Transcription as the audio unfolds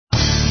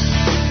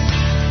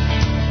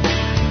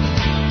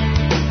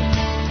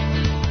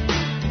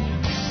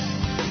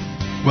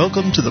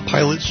Welcome to the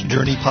Pilot's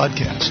Journey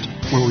podcast,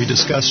 where we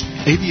discuss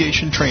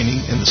aviation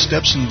training and the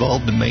steps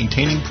involved in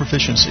maintaining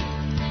proficiency.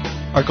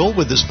 Our goal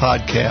with this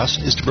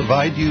podcast is to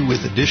provide you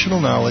with additional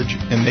knowledge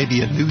and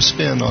maybe a new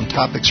spin on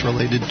topics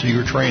related to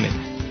your training.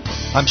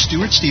 I'm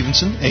Stuart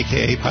Stevenson,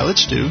 aka Pilot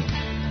Stu,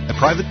 a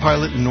private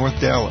pilot in North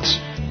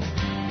Dallas.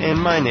 And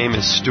my name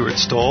is Stuart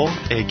Stoll,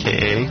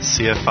 aka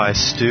CFI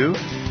Stu,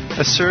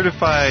 a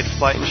certified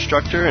flight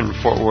instructor in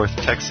Fort Worth,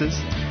 Texas.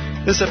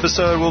 This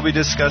episode we'll be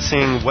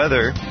discussing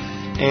weather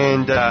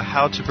and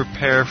how to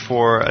prepare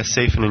for a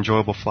safe and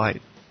enjoyable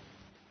flight.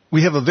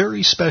 We have a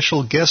very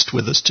special guest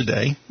with us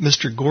today,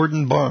 Mr.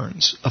 Gordon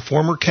Barnes, a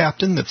former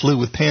captain that flew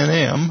with Pan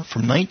Am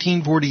from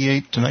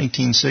 1948 to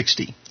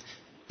 1960.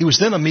 He was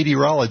then a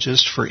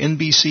meteorologist for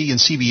NBC and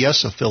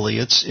CBS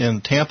affiliates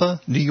in Tampa,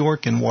 New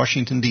York, and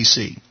Washington,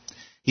 D.C.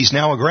 He's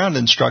now a ground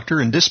instructor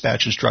and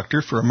dispatch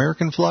instructor for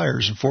American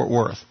Flyers in Fort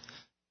Worth.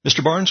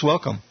 Mr. Barnes,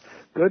 welcome.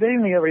 Good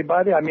evening,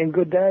 everybody.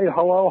 Good day.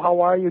 Hello,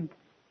 how are you?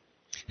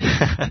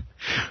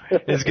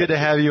 It's good to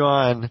have you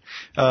on.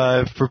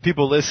 For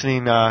people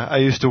listening, I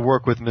used to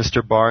work with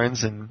Mr.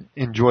 Barnes and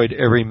enjoyed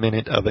every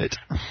minute of it.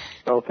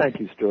 Oh, thank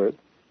you, Stuart.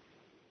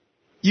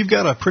 You've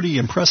got a pretty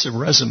impressive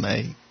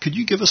resume. Could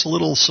you give us a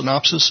little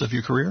synopsis of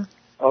your career?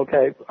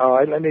 Okay. All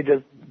right. Let me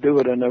just do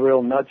it in a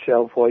real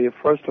nutshell for you.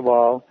 First of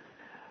all,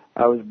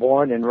 I was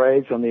born and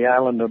raised on the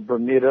island of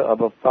Bermuda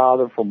of a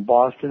father from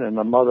Boston and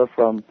a mother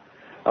from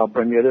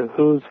Bermuda,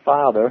 whose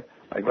father,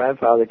 my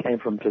grandfather, came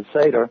from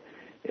Tesater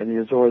in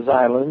the Azores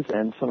Islands,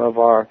 and some of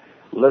our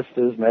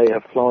listeners may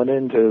have flown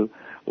into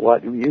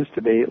what used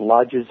to be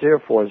Lodges Air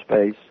Force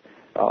Base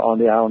on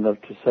the island of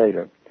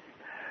Tesater.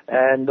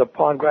 And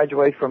upon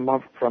graduation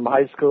from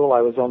high school,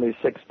 I was only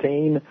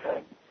 16.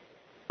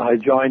 I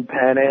joined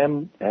Pan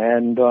Am,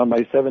 and on my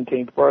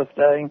 17th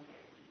birthday,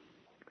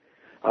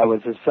 I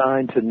was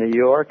assigned to New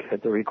York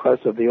at the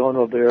request of the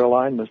owner of the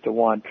airline, Mr.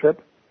 Juan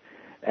Tripp,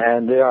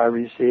 and there I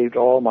received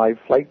all my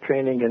flight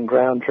training and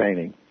ground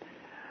training.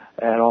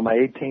 And on my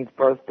 18th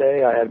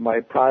birthday, I had my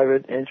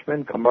private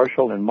instrument,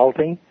 commercial, and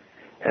multi,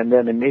 and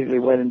then immediately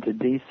went into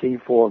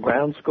DC-4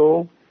 ground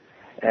school.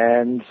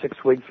 And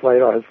 6 weeks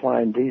later, I was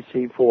flying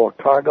DC-4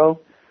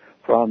 cargo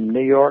from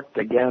New York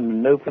to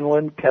Gammon,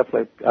 Newfoundland,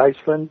 Keflavik,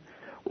 Iceland,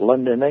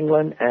 London,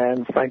 England,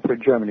 and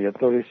Frankfurt, Germany, a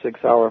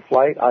 36-hour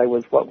flight. I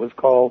was what was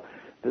called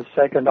the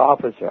second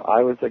officer.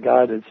 I was the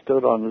guy that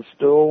stood on the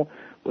stool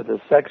with a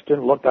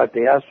sextant, looked at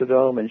the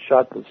Astrodome, and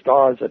shot the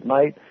stars at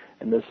night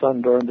and the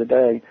sun during the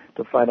day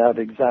to find out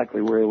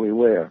exactly where we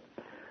were.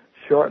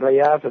 Shortly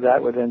after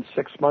that, within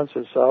 6 months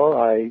or so,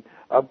 I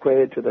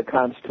upgraded to the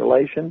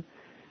Constellation,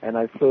 and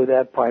I flew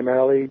that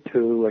primarily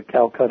to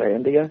Calcutta,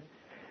 India.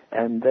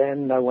 And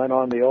then I went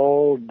on the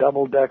old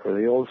double-decker,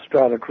 the old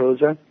Strata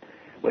Cruiser,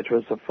 which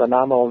was a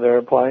phenomenal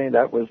airplane.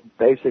 That was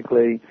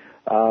basically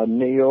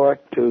New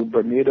York to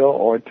Bermuda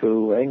or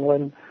to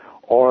England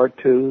or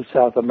to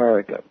South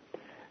America.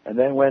 And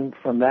then went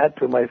from that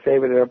to my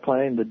favorite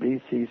airplane, the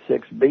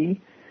DC-6B,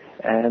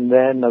 and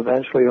then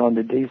eventually on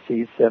the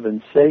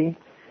DC-7C,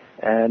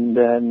 and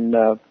then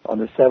on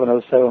the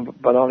 707,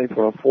 but only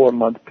for a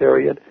 4-month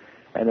period,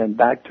 and then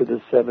back to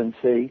the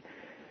 7C.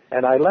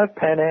 And I left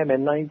Pan Am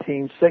in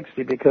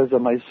 1960 because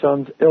of my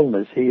son's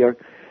illness. He,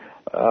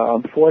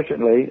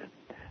 unfortunately,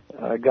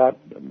 got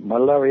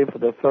malaria for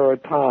the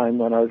third time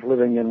when I was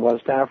living in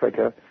West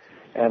Africa,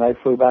 and I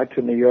flew back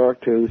to New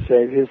York to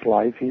save his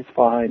life. He's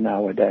fine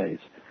nowadays.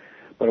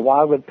 But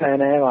while with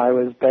Pan Am, I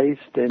was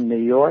based in New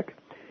York,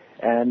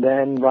 and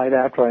then right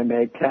after I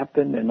made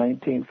captain in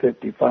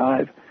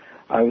 1955,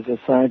 I was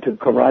assigned to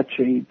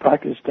Karachi,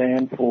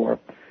 Pakistan for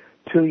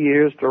 2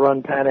 years to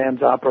run Pan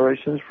Am's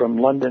operations from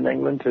London,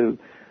 England to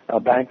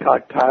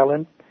Bangkok,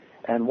 Thailand.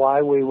 And while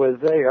I was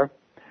there,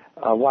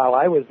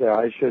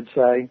 I should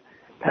say,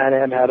 Pan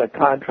Am had a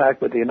contract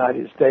with the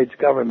United States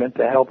government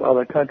to help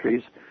other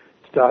countries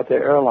start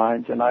their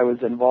airlines, and I was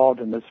involved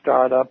in the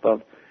startup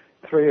of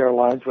 3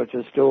 airlines, which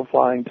are still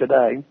flying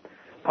today: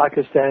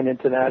 Pakistan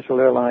International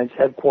Airlines,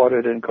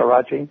 headquartered in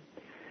Karachi;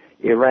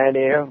 Iran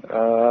Air,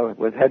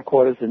 with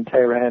headquarters in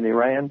Tehran,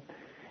 Iran;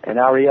 and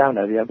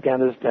Ariana, the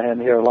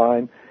Afghanistan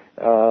airline,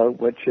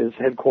 which is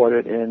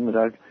headquartered in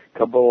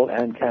Kabul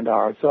and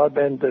Kandahar. So I've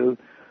been to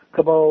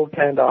Kabul,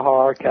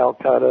 Kandahar,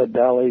 Calcutta,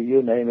 Delhi,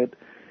 you name it,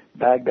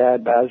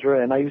 Baghdad,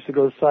 Basra, and I used to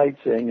go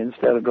sightseeing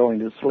instead of going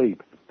to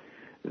sleep.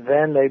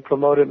 Then they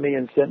promoted me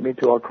and sent me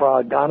to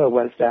Accra, Ghana,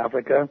 West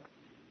Africa,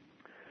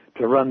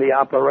 to run the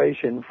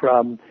operation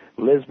from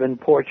Lisbon,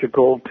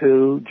 Portugal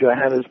to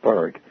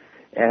Johannesburg.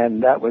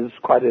 And that was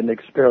quite an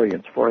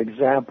experience. For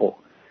example,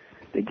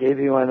 to give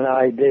you an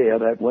idea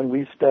that when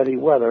we study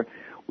weather,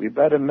 we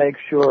better make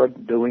sure,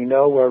 do we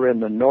know we're in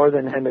the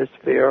northern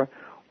hemisphere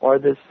or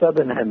the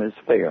southern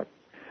hemisphere?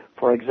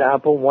 For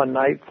example, one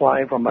night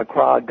flying from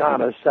Accra,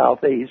 Ghana,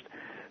 southeast,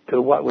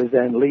 to what was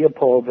then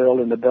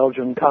Leopoldville in the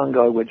Belgian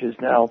Congo, which is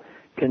now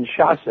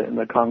Kinshasa in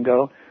the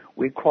Congo,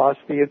 we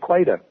crossed the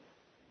equator.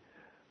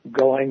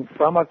 Going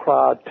from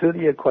Accra to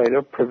the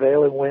equator,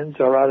 prevailing winds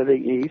are out of the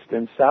east,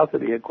 and south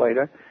of the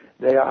equator,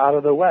 they are out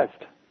of the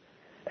west.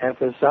 And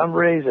for some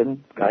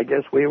reason, I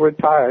guess we were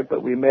tired,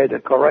 but we made a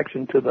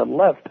correction to the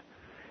left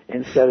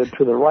instead of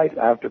to the right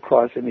after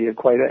crossing the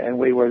equator, and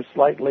we were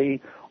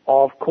slightly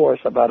off course,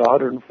 about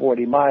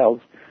 140 miles,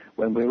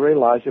 when we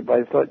realized it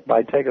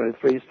by taking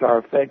a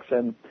 3-star fix.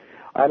 And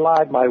I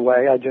lied my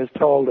way. I just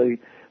told the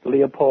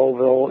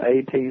Leopoldville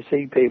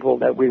ATC people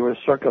that we were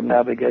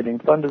circumnavigating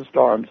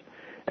thunderstorms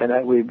and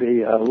that we'd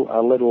be a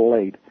little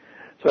late.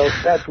 So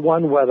that's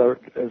one weather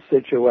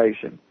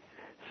situation.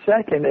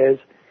 Second is,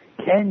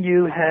 can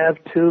you have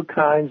two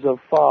kinds of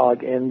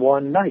fog in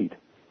one night?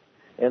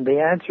 And the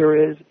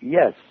answer is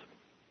yes.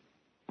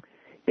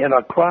 In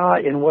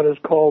Accra, in what is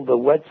called the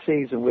wet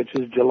season, which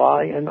is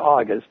July and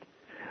August,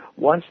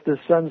 once the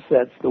sun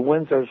sets, the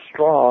winds are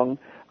strong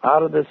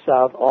out of the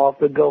south off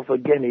the Gulf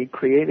of Guinea,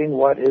 creating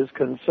what is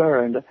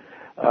construed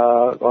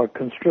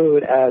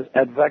as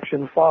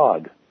advection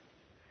fog.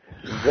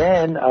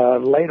 Then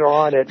later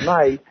on at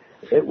night,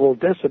 it will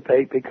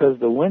dissipate because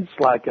the winds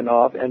slacken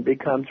off and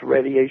becomes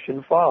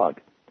radiation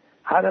fog.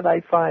 How did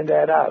I find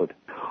that out?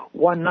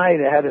 One night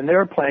I had an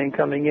airplane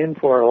coming in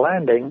for a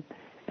landing,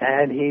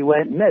 and he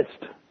went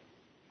missed.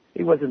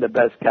 He wasn't the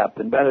best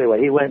captain, but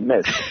anyway, he went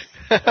missed.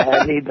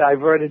 And he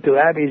diverted to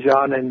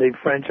Abidjan in the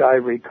French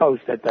Ivory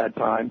Coast at that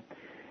time.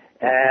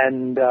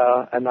 And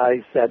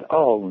I said,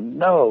 oh,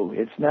 no,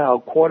 it's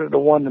now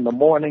 1:45 in the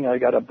morning. I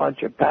got a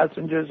bunch of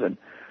passengers and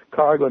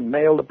cargo and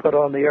mail to put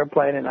on the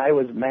airplane, and I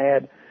was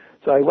mad.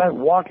 So I went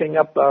walking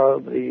up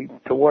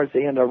towards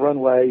the end of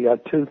runway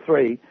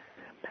 23,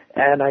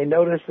 and I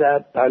noticed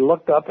that I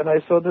looked up and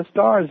I saw the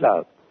stars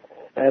out.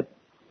 And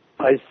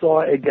I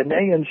saw a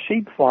Ghanaian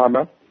sheep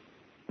farmer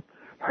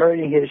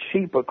herding his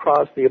sheep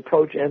across the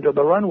approach end of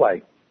the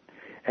runway.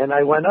 And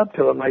I went up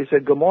to him. I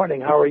said, good morning,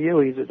 how are you?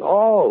 He said,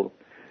 oh,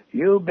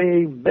 you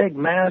be big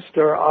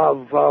master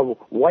of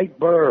white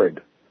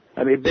bird.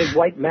 I mean, big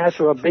white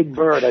master of big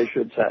bird, I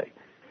should say.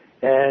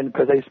 And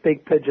because I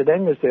speak pidgin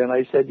English there. And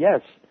I said,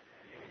 yes.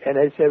 And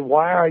I said,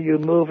 why are you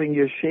moving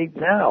your sheep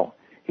now?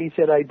 He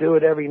said, I do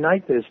it every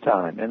night this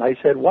time. And I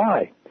said,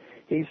 why?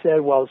 He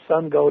said, well,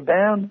 sun go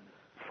down,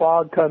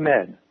 fog come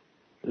in.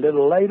 A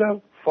little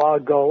later,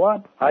 fog go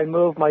up, I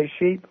move my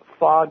sheep,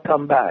 fog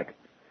come back.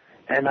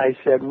 And I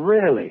said,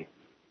 really?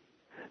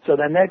 So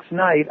the next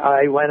night,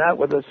 I went out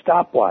with a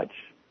stopwatch.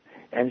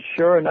 And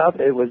sure enough,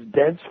 it was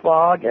dense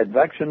fog,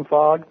 advection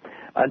fog,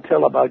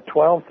 until about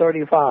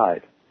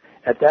 12:35.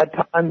 At that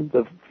time,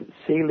 the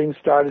ceiling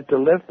started to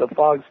lift, the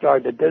fog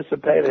started to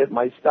dissipate. I hit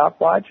my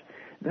stopwatch.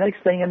 The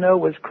next thing you know, it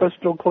was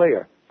crystal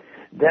clear.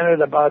 Then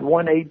at about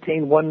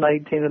 1:18,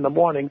 1:19 in the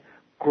morning,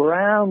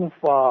 ground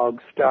fog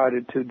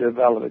started to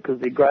develop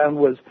because the ground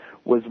was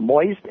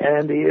moist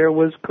and the air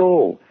was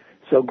cool.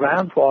 So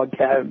ground fog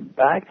came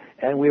back,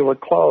 and we were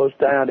closed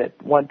down at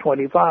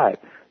 1:25.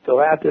 So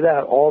after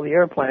that, all the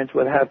airplanes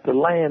would have to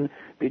land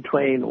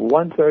between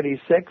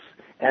 1:36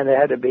 and they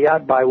had to be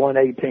out by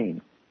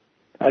 1:18.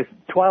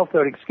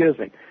 12:30, excuse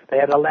me. They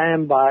had to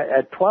land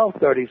at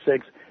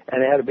 12:36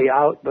 and they had to be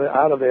out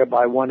of there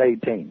by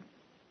 1:18.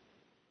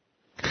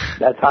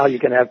 That's how you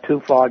can have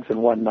two fogs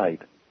in one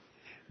night.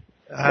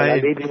 Did I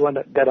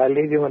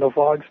leave you in a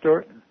fog,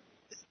 Stuart?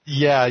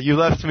 Yeah, you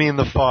left me in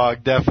the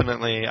fog,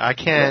 definitely. I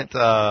can't,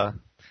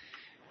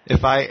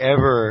 if I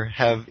ever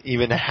have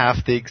even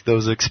half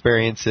those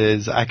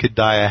experiences, I could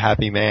die a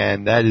happy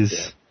man. That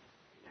is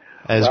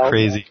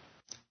crazy.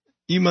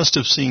 You must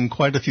have seen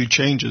quite a few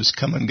changes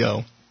come and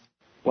go.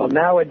 Well,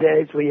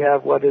 nowadays we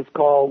have what is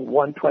called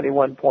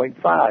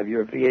 121.5,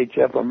 your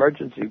VHF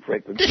emergency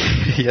frequency.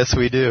 Yes,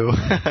 we do.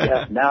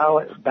 Yeah. Now,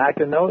 back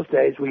in those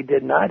days, we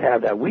did not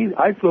have that.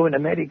 I flew into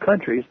many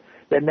countries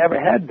that never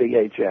had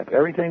VHF.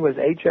 Everything was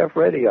HF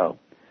radio.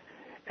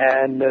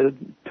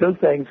 And two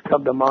things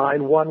come to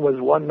mind. One was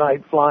one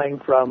night flying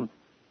from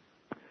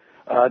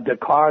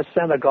Dakar,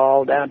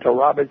 Senegal, down to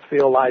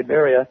Robertsfield,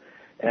 Liberia,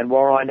 and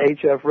we're on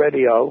HF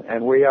radio,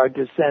 and we are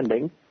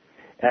descending.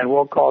 And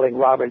we're calling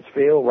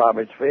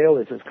Robertsfield,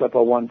 this is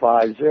Clipper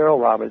 150,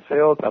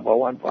 Robertsfield, Clipper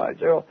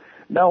 150.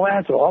 No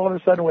answer. All of a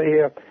sudden we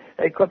hear,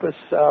 hey, Clipper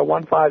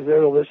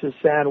 150, this is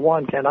San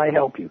Juan, can I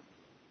help you?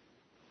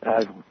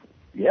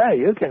 Yeah,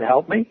 you can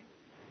help me.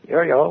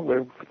 Here you go,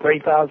 we're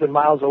 3,000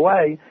 miles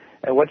away,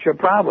 and what's your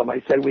problem?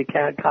 I said, we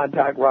can't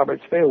contact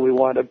Robertsfield. We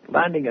want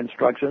landing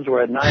instructions.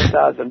 We're at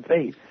 9,000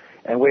 feet,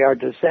 and we are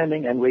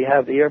descending, and we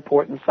have the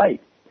airport in sight.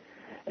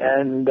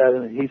 And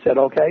he said,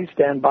 okay,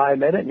 stand by a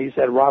minute. And he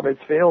said,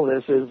 Robertsfield,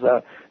 this is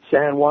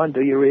San Juan.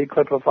 Do you read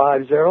Clipper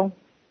 50?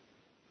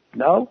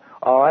 No?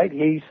 All right.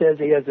 He says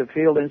he has a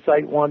field in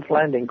sight, wants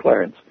landing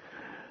clearance.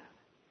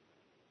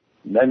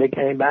 And then he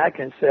came back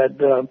and said,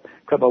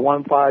 Clipper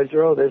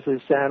 150, this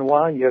is San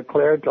Juan. You're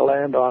cleared to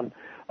land on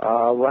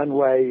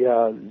runway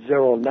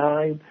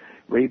 09.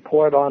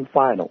 Report on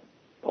final.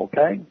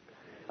 Okay?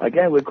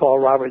 Again, we call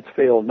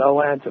Robertsfield.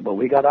 No answer, but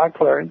we got our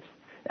clearance.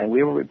 And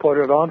we were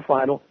reported on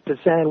final to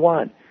San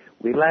Juan.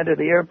 We landed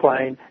the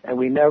airplane, and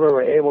we never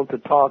were able to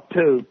talk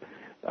to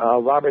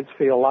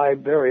Robertsfield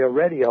Liberia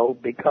radio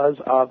because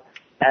of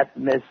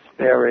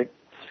atmospheric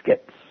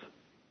skips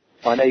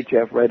on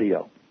HF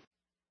radio.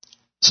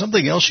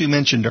 Something else you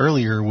mentioned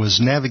earlier was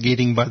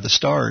navigating by the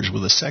stars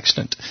with a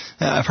sextant.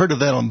 I've heard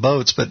of that on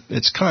boats, but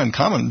it's kind of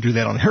common to do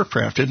that on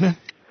aircraft, isn't it?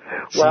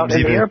 Well,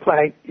 in the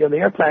airplane, in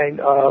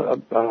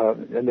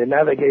the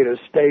navigator's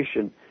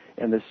station,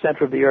 in the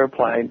center of the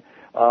airplane,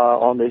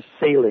 on the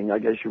ceiling, I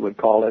guess you would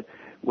call it,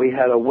 we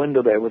had a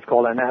window there. It was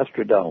called an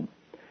astrodome.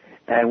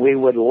 And we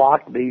would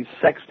lock the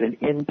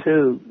sextant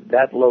into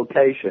that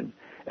location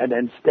and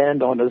then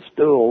stand on a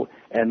stool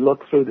and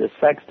look through the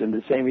sextant,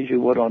 the same as you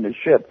would on the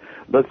ship,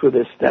 look through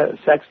the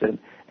sextant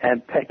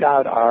and pick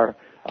out our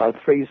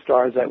 3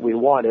 stars that we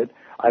wanted.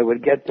 I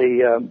would get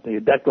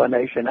the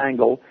declination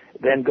angle,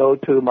 then go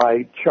to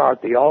my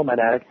chart, the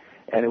almanac,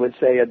 and it would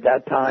say at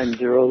that time,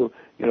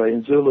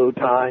 in Zulu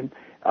time,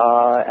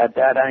 at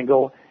that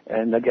angle,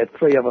 and I get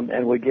 3 of them,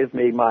 and would give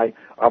me my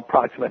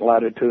approximate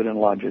latitude and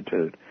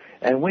longitude.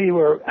 And we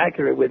were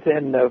accurate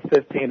within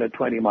 15 or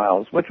 20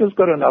 miles, which was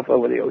good enough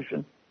over the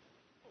ocean.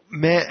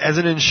 Man, as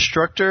an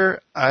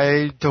instructor,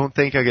 I don't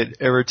think I could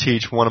ever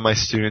teach one of my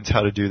students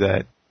how to do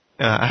that.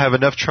 I have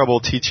enough trouble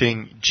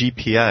teaching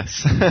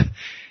GPS.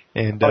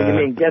 And, you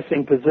mean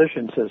guessing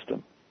position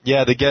system?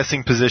 Yeah, the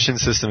guessing position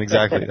system,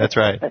 exactly. That's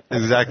right.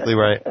 Exactly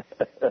right.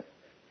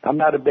 I'm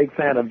not a big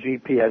fan of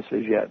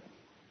GPSs yet.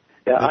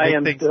 Yeah, I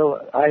am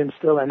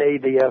still an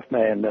ADF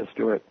man,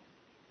 Stuart.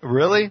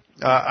 Really?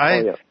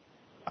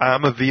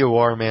 I'm a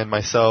VOR man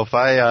myself.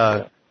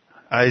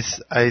 I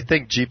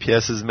think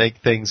GPSs make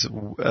things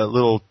a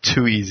little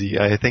too easy.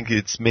 I think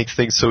it makes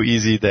things so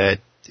easy that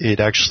it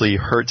actually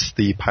hurts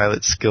the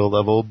pilot's skill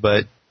level,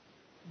 but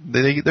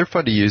they're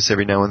fun to use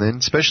every now and then,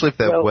 especially if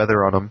they have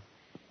weather on them.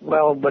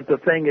 Well, but the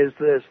thing is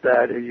this,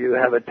 that you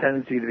have a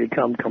tendency to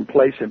become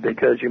complacent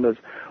because you must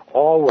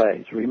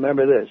always,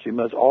 remember this, you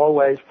must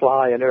always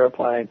fly an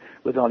airplane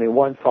with only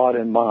one thought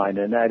in mind,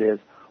 and that is,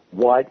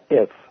 what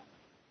if?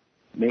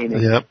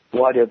 Meaning,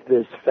 What if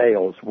this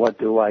fails? What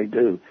do I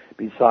do?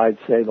 Besides,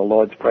 say the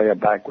Lord's Prayer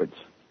backwards.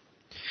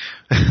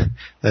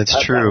 That's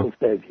true.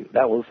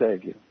 That will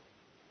save you.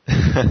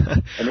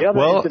 And the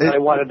other thing I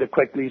wanted to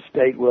quickly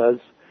state was,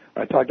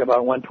 I talked about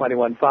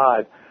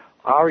 121.5.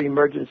 Our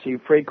emergency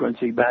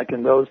frequency back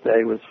in those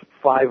days was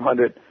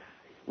 500,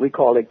 we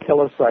call it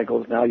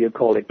kilocycles, now you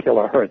call it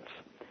kilohertz.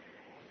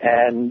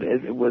 And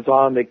it was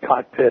on the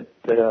cockpit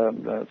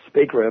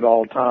speaker at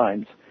all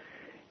times.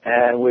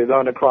 And we're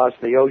going across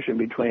the ocean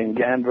between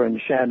Gander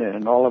and Shannon,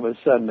 and all of a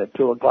sudden at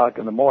 2 o'clock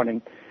in the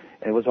morning,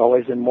 it was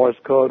always in Morse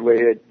code where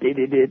you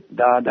did,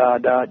 da,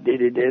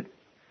 did.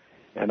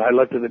 And I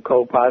looked at the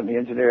co-pilot and the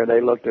engineer, they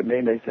looked at me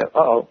and they said,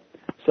 uh-oh,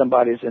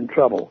 somebody's in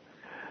trouble.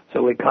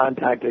 So we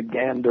contacted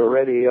Gander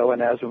Radio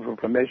and asked them for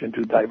permission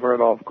to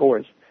divert off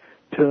course,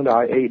 tuned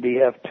our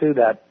ADF to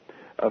that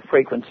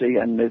frequency,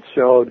 and it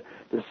showed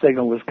the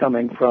signal was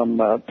coming from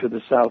to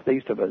the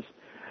southeast of us.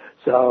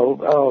 So,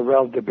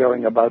 relative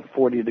bearing about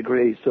 40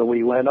 degrees. So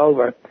we went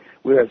over.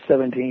 We were at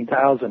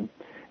 17,000.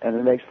 And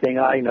the next thing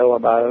I know,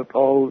 about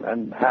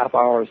and half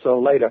hour or so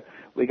later,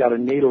 we got a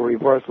needle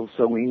reversal.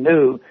 So we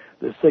knew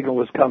the signal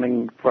was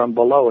coming from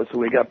below us. So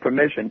we got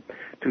permission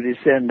to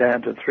descend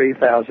down to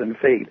 3,000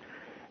 feet.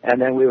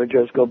 And then we would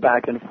just go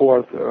back and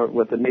forth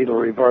with the needle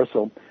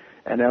reversal.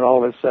 And then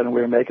all of a sudden we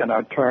were making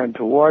our turn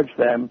towards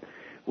them.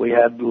 We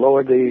had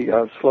slowed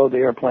the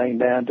airplane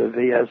down to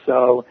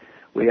VSO.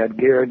 We had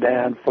gear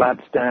down,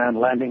 flaps down,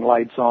 landing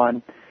lights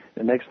on.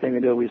 The next thing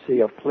we do, we see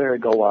a flare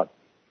go up.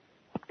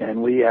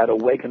 And we had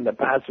awakened the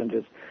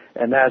passengers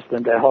and asked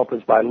them to help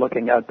us by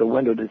looking out the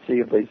window to see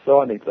if they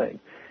saw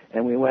anything.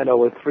 And we went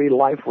over 3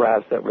 life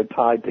rafts that were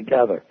tied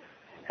together.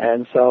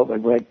 And so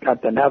we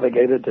got the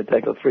navigator to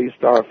take a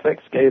 3-star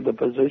fix, gave the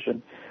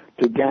position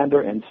to Gander,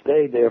 and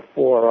stayed there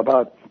for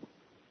about,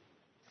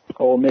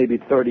 maybe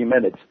 30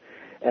 minutes.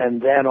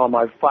 And then on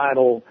my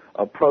final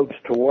approach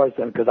towards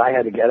them, because I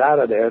had to get out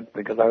of there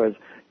because I was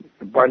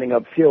burning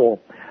up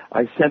fuel,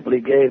 I simply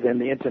gave them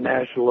the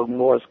international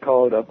Morse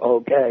code of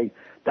okay,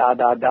 da,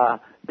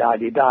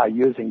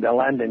 using the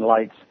landing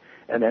lights,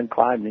 and then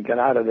climbed and got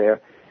out of there.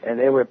 And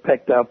they were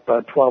picked up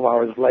 12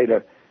 hours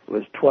later. It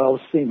was 12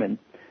 seamen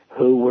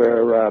who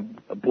were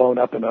blown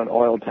up in an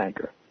oil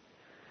tanker.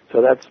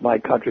 So that's my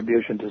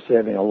contribution to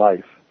saving a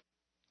life.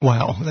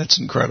 Wow, that's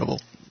incredible.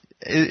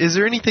 Is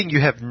there anything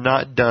you have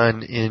not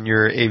done in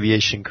your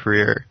aviation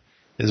career?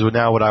 Is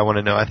now what I want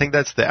to know. I think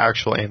that's the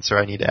actual answer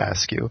I need to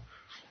ask you.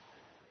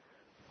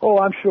 Oh,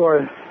 I'm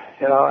sure.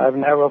 I've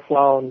never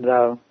flown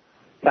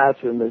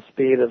faster than the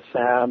speed of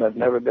sound. I've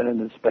never been in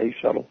the space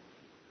shuttle.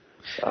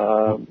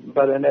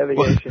 But in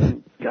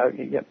aviation,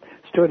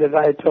 Stuart, as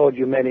I had told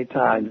you many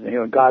times,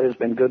 God has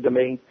been good to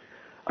me.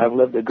 I've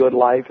lived a good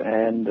life,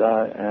 and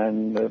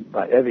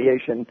by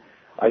aviation,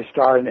 I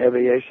started in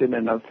aviation,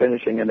 and I'm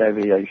finishing in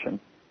aviation.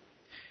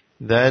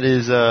 That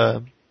is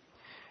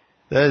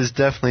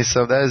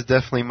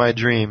definitely my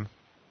dream.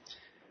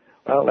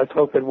 Well, let's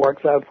hope it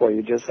works out for you.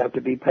 You just have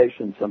to be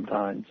patient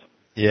sometimes.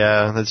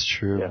 Yeah, that's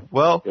true. Yeah.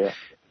 Well,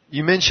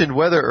 you mentioned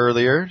weather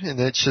earlier, and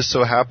it just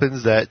so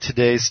happens that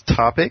today's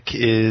topic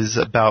is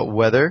about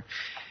weather.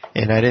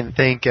 And I didn't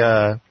think,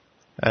 I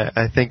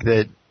think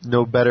that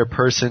no better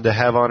person to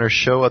have on our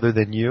show other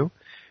than you.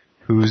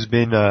 who's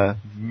been a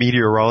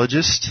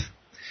meteorologist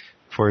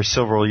for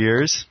several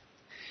years.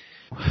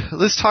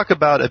 Let's talk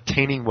about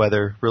obtaining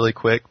weather really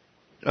quick,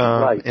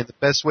 Right. and the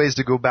best ways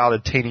to go about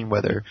obtaining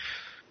weather.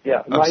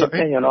 Yeah, my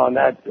opinion on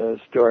that,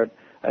 Stuart,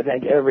 I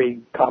think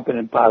every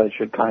competent pilot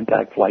should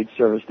contact Flight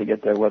Service to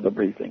get their weather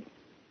briefing.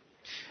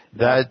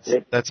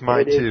 That's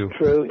mine too.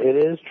 It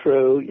is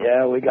true.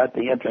 Yeah, we got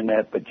the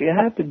internet, but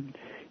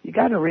you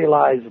got to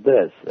realize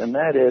this, and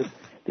that is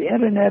the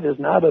internet is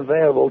not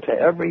available to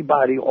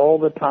everybody all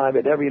the time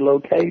at every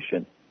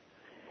location.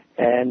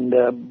 And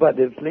but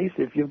at least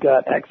if you've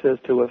got access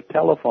to a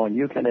telephone,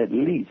 you can at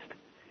least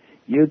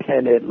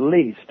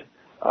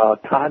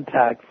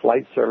contact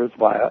Flight Service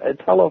via a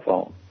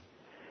telephone.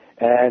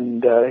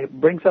 And it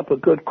brings up a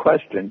good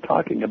question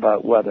talking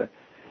about weather.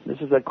 This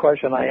is a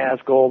question I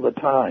ask all the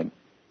time.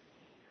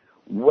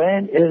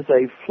 When is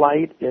a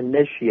flight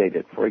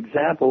initiated? For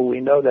example, we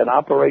know that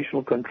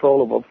operational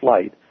control of a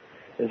flight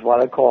is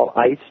what I call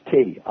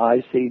ICT,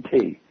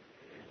 ICT,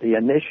 the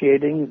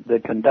initiating, the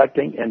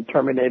conducting, and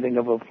terminating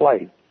of a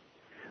flight.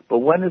 But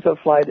when is a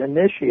flight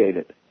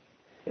initiated?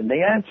 And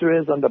the answer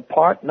is under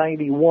Part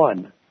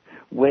 91.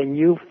 When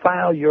you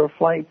file your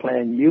flight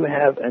plan, you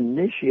have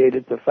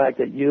initiated the fact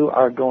that you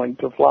are going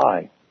to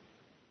fly.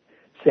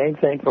 Same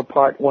thing for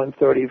Part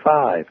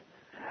 135.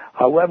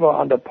 However,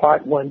 under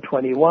Part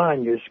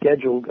 121, your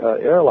scheduled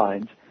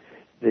airlines,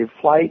 the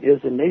flight is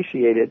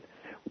initiated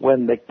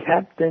when the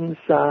captain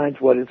signs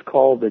what is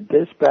called the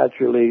dispatch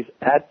release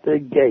at the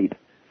gate,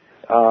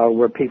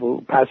 where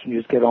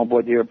passengers get on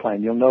board the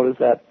airplane. You'll notice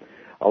that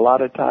a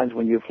lot of times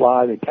when you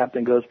fly, the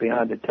captain goes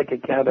behind the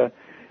ticket counter,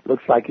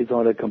 looks like he's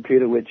on a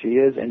computer, which he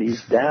is, and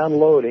he's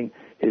downloading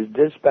his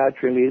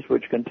dispatch release,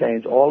 which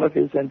contains all of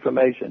his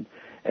information.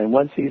 And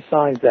once he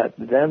signs that,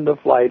 then the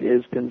flight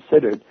is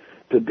considered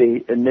to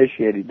be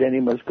initiated. Then he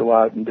must go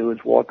out and do his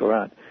walk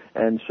around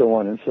and so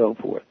on and so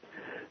forth.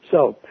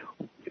 So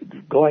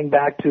going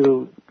back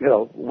to,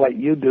 what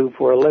you do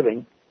for a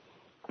living,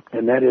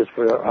 and that is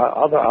for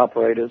other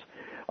operators,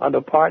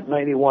 under Part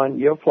 91,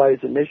 your flight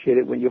is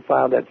initiated when you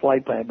file that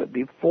flight plan. But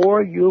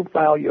before you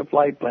file your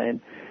flight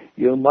plan,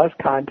 you must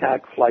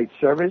contact Flight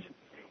Service,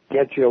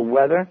 get your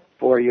weather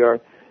for your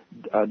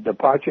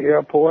departure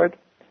airport,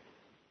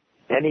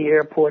 any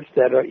airports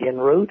that are en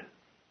route,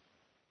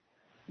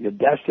 your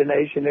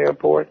destination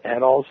airport,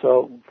 and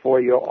also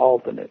for your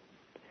alternate.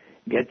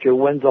 Get your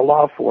winds of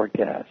law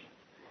forecast,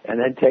 and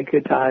then take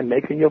your time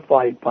making your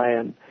flight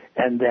plan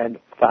and then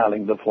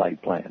filing the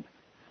flight plan.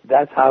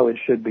 That's how it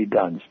should be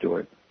done,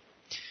 Stuart.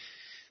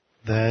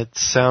 That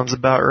sounds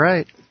about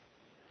right.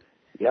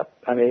 Yep.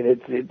 I mean,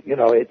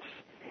 it's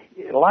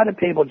a lot of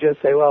people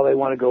just say, well, they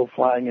want to go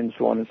flying and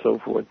so on and so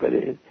forth. But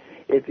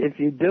if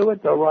you do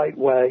it the right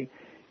way,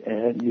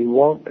 and you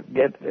won't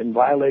get in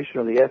violation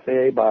of the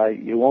FAA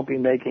you won't be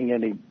making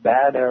any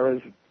bad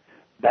errors,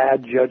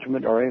 bad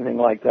judgment, or anything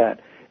like that.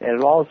 And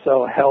it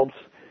also helps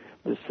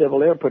the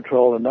Civil Air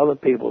Patrol and other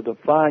people to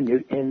find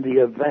you in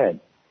the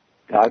event,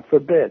 God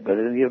forbid, but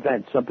in the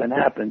event something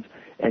happens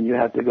and you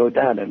have to go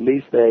down, at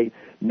least they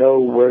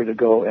know where to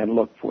go and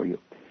look for you.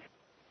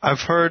 I've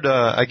heard,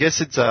 I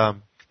guess it's,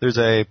 there's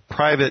a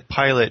private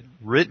pilot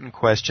written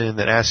question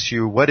that asks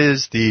you, what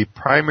is the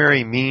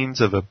primary means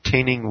of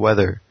obtaining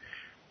weather?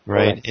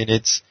 Right?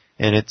 Correct.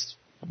 And it's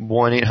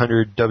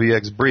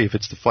 1-800-WX-BRIEF.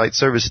 It's the flight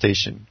service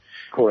station.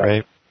 Correct.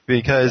 Right?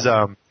 Because,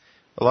 a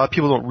lot of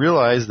people don't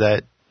realize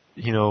that,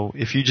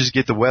 if you just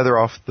get the weather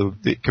off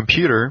the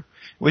computer,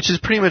 which is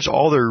pretty much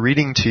all they're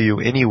reading to you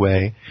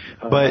anyway,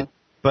 but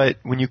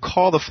when you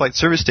call the flight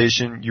service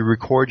station, you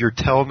record your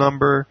tel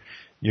number,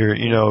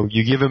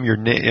 you give them your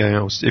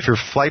name, if you're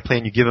flight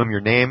plan, you give them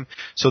your name.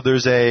 So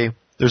there's a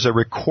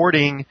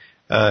recording,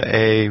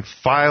 a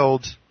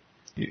filed,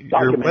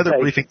 your weather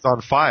briefing's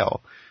on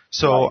file.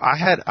 So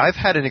right. I've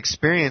had an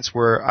experience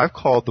where I've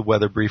called the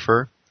weather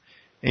briefer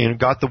and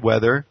got the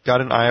weather,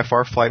 got an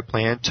IFR flight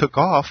plan, took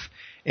off,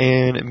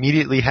 and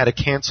immediately had to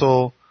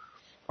cancel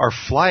our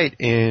flight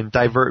and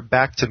divert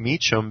back to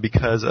Meacham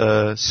because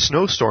a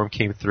snowstorm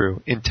came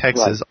through in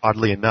Texas, right.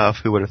 Oddly enough,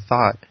 who would have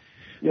thought.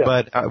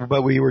 Yeah.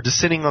 But we were just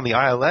sitting on the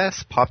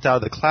ILS, popped out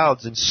of the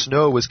clouds, and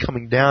snow was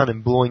coming down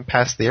and blowing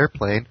past the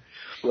airplane.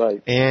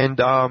 Right. And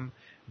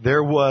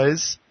there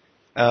was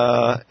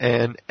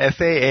an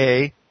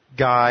FAA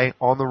guy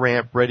on the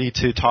ramp ready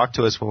to talk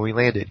to us when we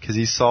landed because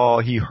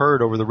he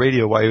heard over the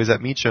radio while he was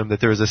at Meacham that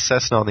there was a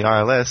Cessna on the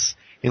ILS.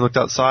 He looked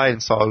outside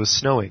and saw it was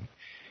snowing.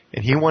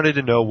 And he wanted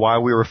to know why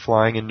we were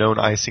flying in known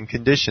icing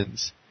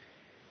conditions.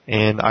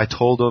 And I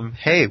told him,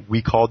 hey,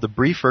 we called the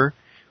briefer.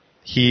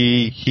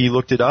 He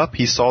looked it up.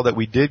 He saw that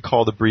we did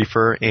call the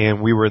briefer,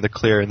 and we were in the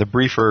clear. And the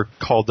briefer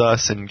called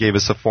us and gave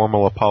us a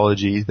formal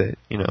apology that,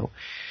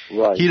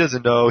 right. He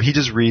doesn't know. He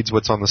just reads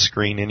what's on the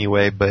screen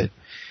anyway. But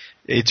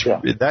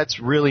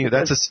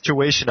that's a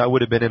situation I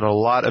would have been in a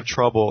lot of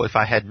trouble if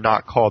I had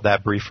not called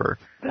that briefer.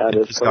 That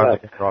is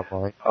correct.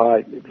 All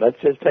right, let's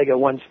just take it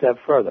one step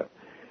further.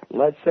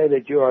 Let's say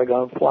that you are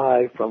going to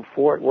fly from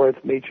Fort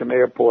Worth Meacham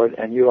Airport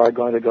and you are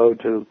going to go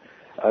to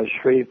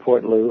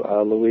Shreveport,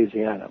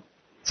 Louisiana.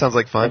 Sounds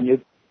like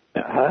fun.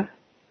 Huh?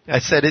 I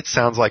said it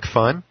sounds like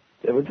fun.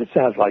 It just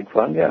sounds like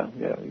fun, yeah.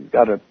 You've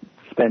got to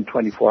spend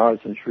 24 hours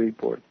in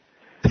Shreveport.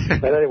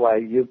 But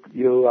anyway, you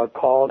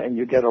call and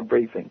you get a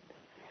briefing.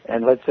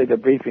 And let's say the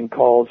briefing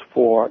calls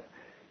for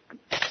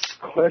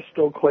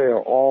crystal clear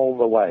all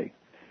the way.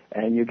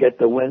 And you get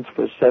the winds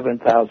for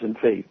 7,000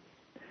 feet.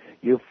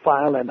 You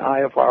file an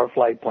IFR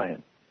flight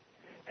plan.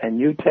 And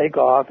you take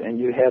off and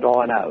you head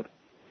on out.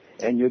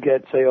 And you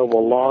get, say, over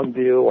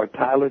Longview or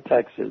Tyler,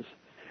 Texas.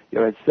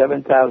 You're at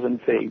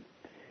 7,000 feet.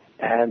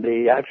 And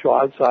the actual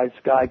outside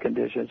sky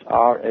conditions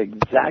are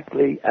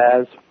exactly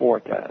as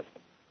forecast.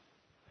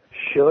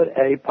 Should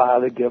a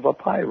pilot give a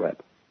PIREP?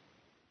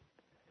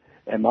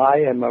 And I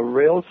am a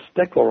real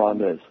stickler on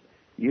this.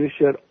 You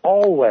should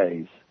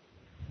always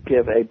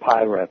give a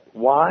PIREP.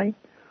 Why?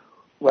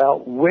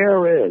 Well,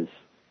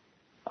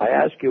 I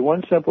ask you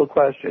one simple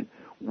question.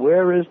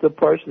 Where is the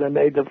person that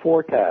made the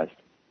forecast?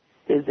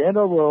 He's in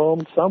a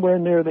room somewhere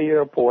near the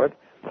airport,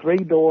 3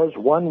 doors,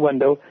 1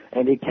 window,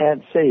 and he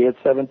can't see at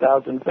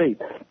 7,000 feet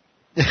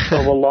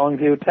over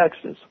Longview,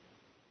 Texas.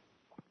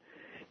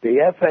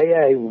 The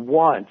FAA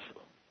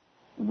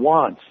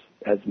wants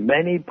as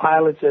many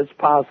pilots as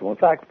possible. In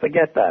fact,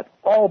 forget that.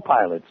 All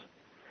pilots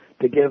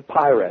to give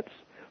PIREPs.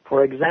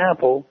 For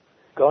example,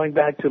 going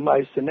back to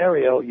my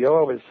scenario, you're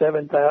over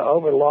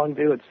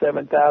Longview at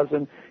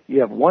 7,000. You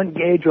have 1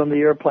 gauge on the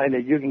airplane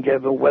that you can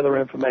give the weather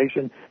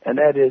information, and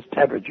that is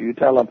temperature. You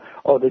tell them,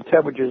 the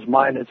temperature is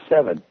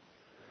 -7.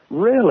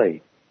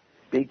 Really?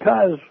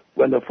 Because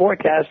when the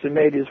forecaster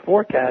made his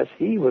forecast,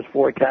 he was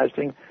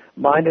forecasting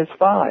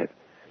 -5.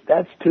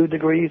 That's 2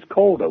 degrees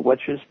colder.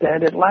 What's your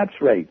standard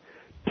lapse rate?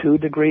 2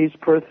 degrees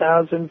per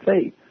 1,000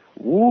 feet.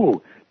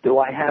 Ooh, do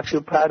I have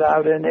to put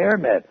out an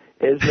AirMet?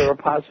 Is there a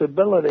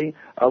possibility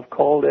of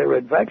cold air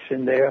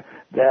advection there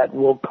that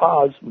will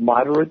cause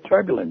moderate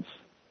turbulence,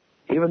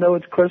 even though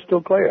it's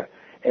crystal clear?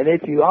 And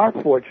if you are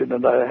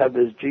fortunate to have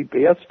this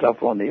GPS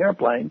stuff on the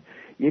airplane,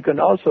 you can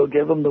also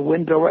give them the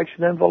wind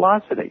direction and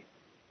velocity.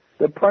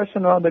 The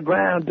person on the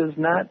ground does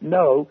not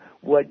know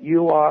what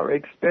you are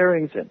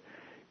experiencing.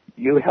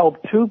 You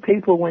help 2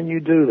 people when you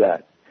do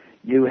that.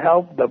 You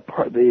help the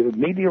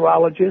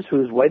meteorologist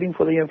who's waiting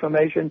for the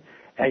information,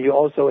 and you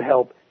also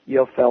help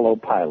your fellow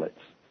pilots.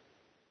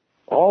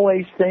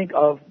 Always think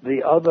of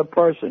the other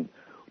person.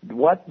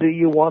 What do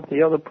you want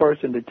the other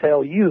person to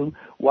tell you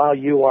while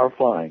you are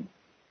flying?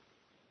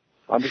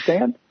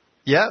 Understand?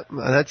 Yeah,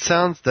 that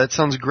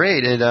sounds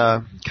great. And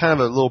kind of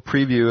a little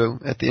preview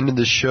at the end of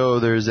the show.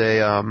 There's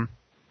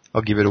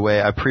I'll give it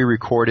away. I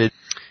pre-recorded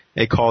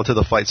a call to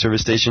the flight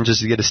service station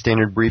just to get a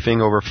standard briefing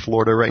over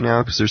Florida right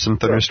now because there's some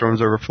thunderstorms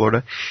over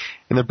Florida.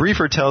 And the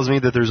briefer tells me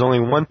that there's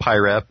only 1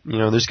 PIREP.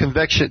 There's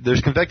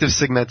convective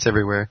signets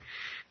everywhere.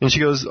 And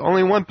she goes,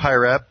 only 1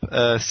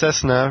 PIREP.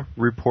 Cessna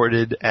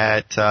reported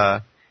at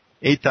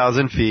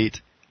 8,000 feet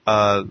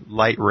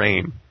light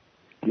rain.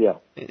 Yeah.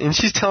 And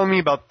she's telling me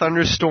about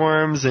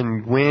thunderstorms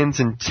and winds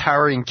and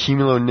towering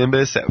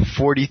cumulonimbus at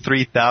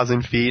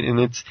 43,000 feet.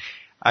 And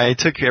I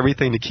took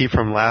everything to keep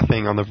from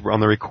laughing on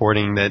the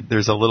recording that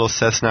there's a little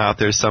Cessna out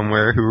there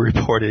somewhere who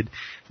reported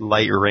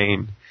light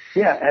rain.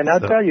 Yeah, and I'll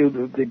tell you,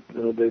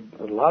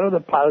 a lot of the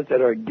pilots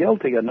that are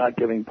guilty of not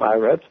giving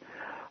PIREPs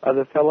are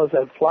the fellows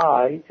that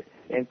fly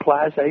in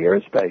Class A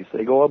airspace.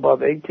 They go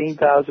above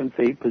 18,000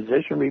 feet.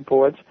 Position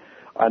reports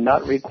are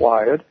not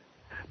required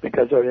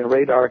because they're in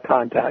radar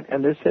contact,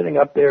 and they're sitting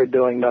up there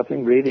doing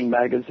nothing, reading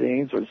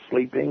magazines or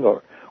sleeping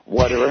or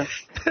whatever,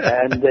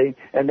 and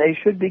they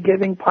should be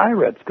giving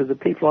PIREPs because the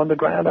people on the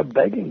ground are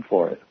begging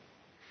for it.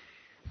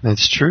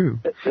 That's true.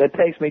 That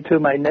takes me to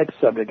my next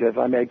subject, if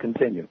I may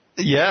continue.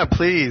 Yeah,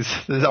 please.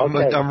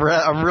 Okay.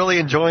 I'm really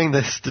enjoying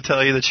this, to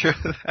tell you the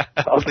truth.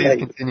 Please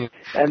continue.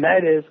 And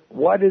that is,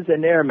 what is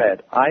an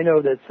AirMet? I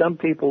know that some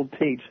people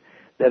teach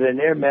that an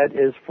AirMet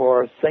is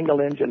for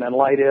single engine and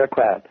light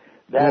aircraft.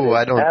 That is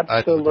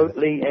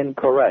absolutely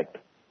incorrect.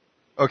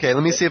 Okay,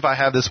 let me see if I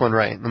have this one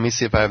right.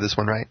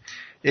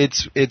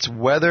 It's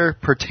weather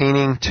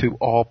pertaining to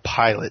all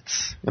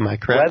pilots. Am I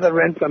correct?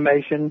 Weather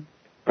information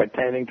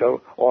pertaining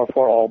to or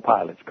for all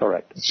pilots,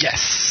 correct.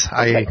 Yes.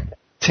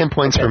 10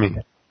 points for me.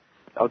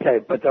 Okay,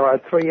 but there are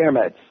 3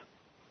 AirMets.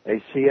 A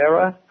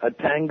Sierra, a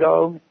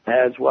Tango,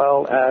 as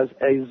well as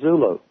a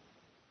Zulu.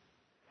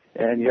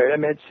 And your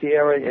AirMet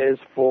Sierra is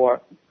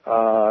for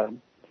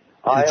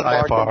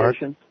IFR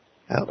conditions,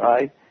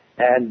 right?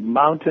 And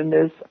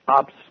mountainous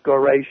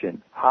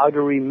obscuration. How to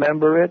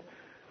remember it?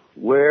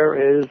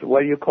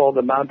 What do you call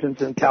the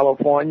mountains in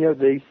California?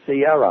 The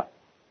Sierra.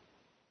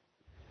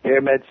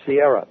 AirMet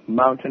Sierra,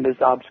 mountainous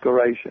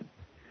obscuration.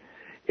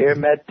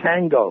 AirMet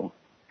Tango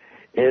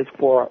is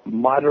for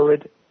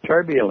moderate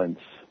turbulence.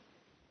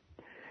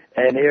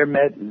 And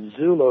AirMet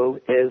Zulu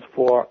is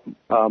for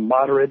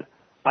moderate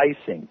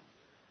icing.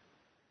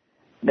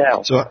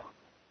 Now,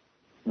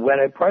 when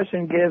a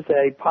person gives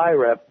a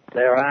PIREP,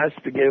 they're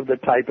asked to give the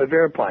type of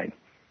airplane.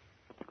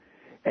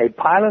 A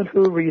pilot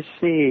who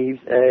receives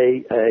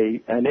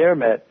an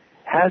AirMet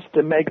has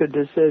to make a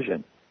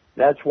decision.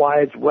 That's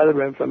why it's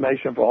weather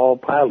information for all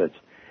pilots.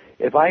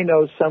 If I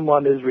know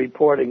someone is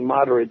reporting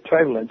moderate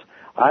turbulence,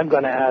 I'm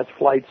going to ask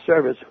flight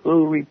service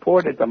who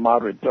reported the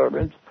moderate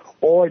turbulence,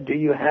 or do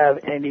you have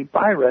any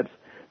PIREPs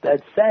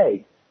that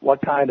say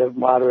what kind of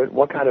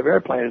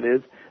airplane it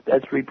is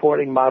that's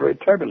reporting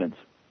moderate turbulence?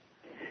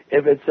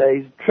 If it's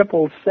a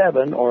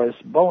 777 or a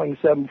Boeing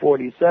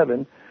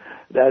 747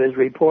 that is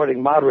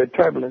reporting moderate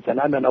turbulence and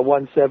I'm in a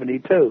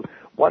 172,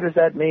 what does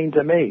that mean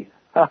to me?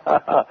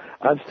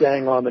 I'm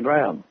staying on the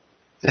ground.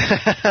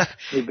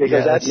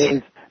 Because that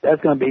means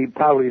that's going to be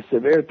probably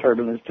severe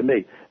turbulence to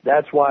me.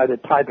 That's why the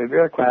type of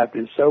aircraft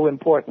is so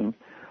important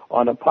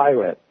on a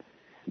PIREP.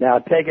 Now,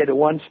 take it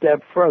one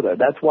step further.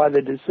 That's why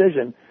the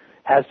decision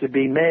has to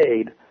be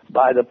made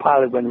by the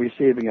pilot when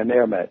receiving an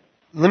AirMet.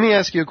 Let me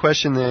ask you a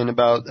question then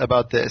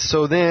about this.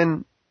 So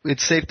then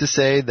it's safe to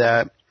say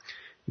that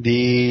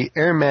the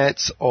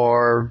AirMets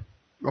are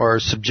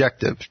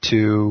subjective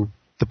to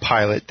the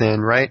pilot then,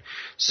 right?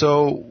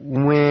 So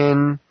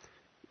when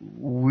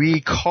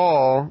we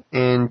call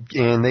and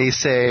they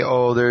say,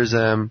 oh, there's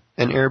an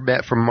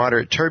AirMet from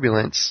moderate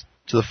turbulence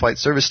to the flight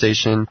service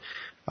station,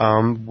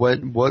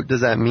 what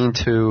does that mean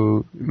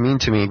to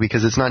me?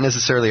 Because it's not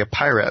necessarily a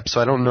PIREP,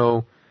 so I don't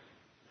know.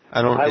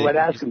 I would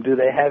ask them, do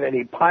they have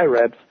any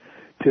PIREPs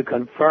to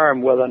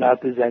confirm whether or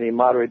not there's any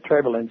moderate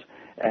turbulence?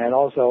 And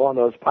also on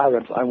those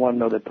PIREPs, I want to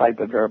know the type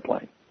of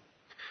airplane.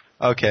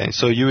 Okay,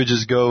 so you would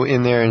just go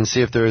in there and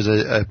see if there is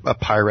a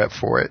PIREP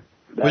for it,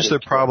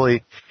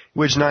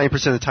 which 90%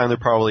 of the time there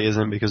probably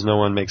isn't because no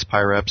one makes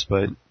PIREPs,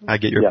 but I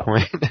get your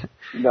point.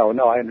 No,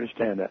 I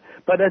understand that.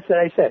 But that's what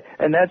I said.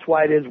 And that's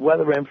why it is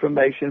weather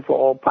information for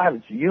all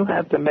pilots. You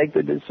have to make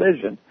the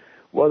decision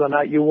whether or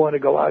not you want to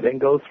go out and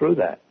go through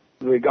that,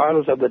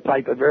 regardless of the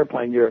type of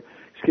airplane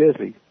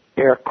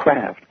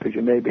aircraft, because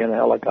you may be in a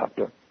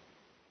helicopter.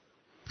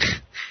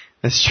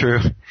 That's true.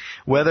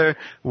 Weather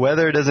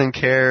doesn't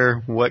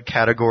care what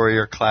category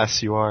or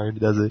class you are,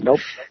 does it?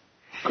 Nope.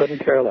 Couldn't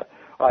care less.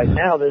 All right,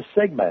 now the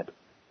SIGMET.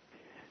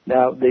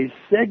 Now, the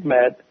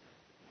SIGMET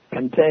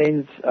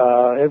contains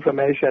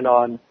information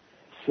on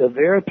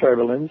severe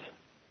turbulence,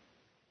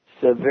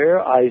 severe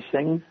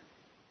icing,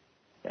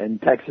 and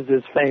Texas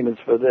is famous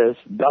for this,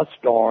 dust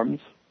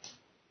storms,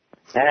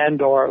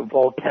 and or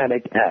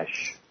volcanic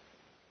ash.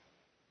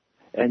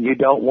 And you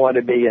don't want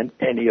to be in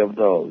any of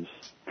those.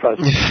 Trust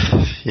me.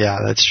 Yeah,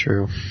 that's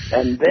true.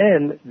 And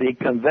then the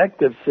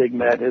convective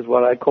SIGMET is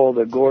what I call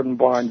the Gordon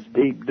Barnes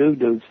deep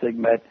doo-doo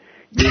SIGMET.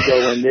 You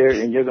go in there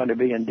and you're going to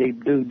be in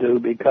deep doo-doo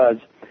because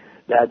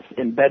that's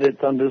embedded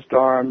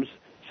thunderstorms,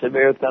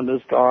 severe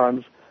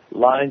thunderstorms,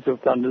 lines of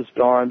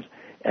thunderstorms,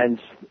 and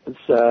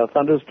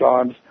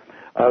thunderstorms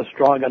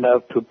strong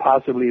enough to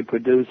possibly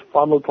produce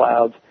funnel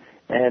clouds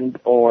and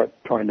or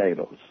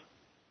tornadoes.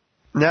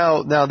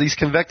 Now these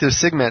convective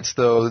SIGMETs,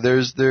 though,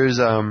 there's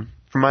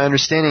from my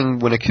understanding,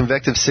 when a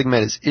convective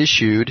SIGMET is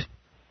issued,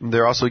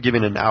 they're also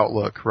given an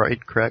outlook, right?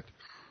 Correct?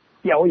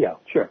 Yeah,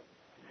 sure.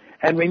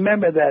 And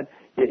remember that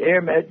your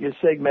AirMet, your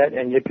SIGMET,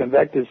 and your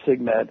convective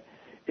SIGMET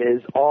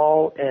is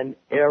all an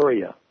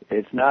area.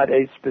 It's not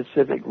a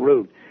specific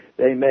route.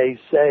 They may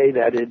say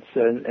that it's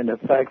in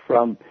effect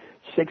from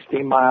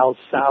 60 miles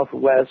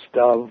southwest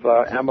of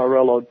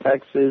Amarillo,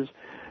 Texas,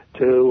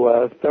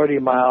 to 30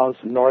 miles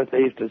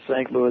northeast of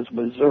St. Louis,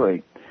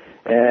 Missouri,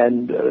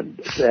 and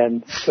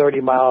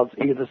 30 miles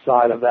either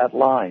side of that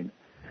line.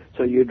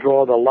 So you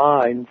draw the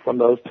line from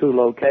those two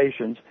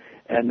locations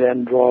and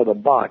then draw the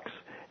box,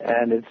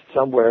 and it's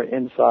somewhere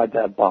inside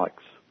that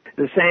box.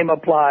 The same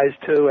applies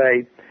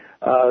to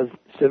a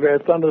severe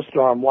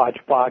thunderstorm watch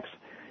box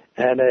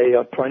and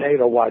a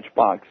tornado watch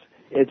box.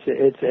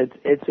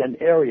 It's an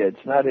area.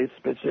 It's not a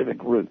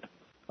specific route.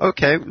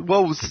 Okay.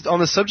 Well, on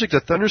the subject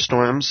of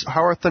thunderstorms,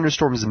 how are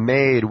thunderstorms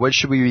made? What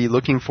should we be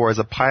looking for as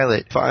a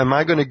pilot? Am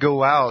I going to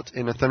go out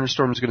and a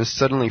thunderstorm is going to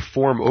suddenly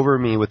form over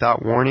me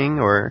without warning,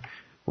 or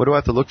what do I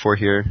have to look for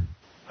here?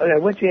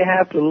 Okay, what you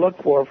have to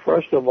look for,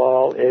 first of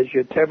all, is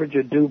your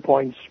temperature dew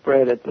point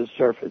spread at the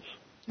surface.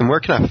 And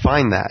where can I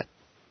find that?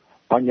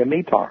 On your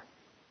METAR.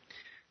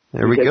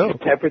 There we go. You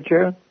get your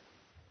temperature,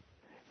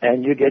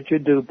 and you get your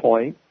dew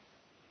point.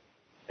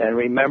 And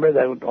remember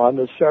that on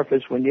the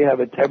surface, when you have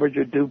a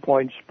temperature dew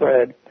point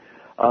spread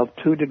of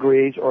 2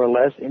 degrees or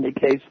less,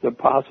 indicates the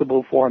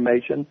possible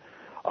formation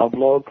of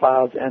low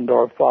clouds and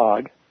or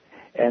fog.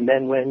 And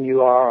then when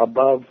you are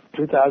above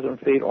 2,000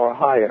 feet or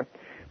higher,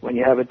 when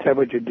you have a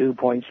temperature dew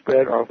point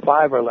spread of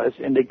 5 or less,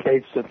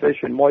 indicates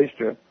sufficient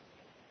moisture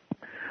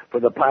for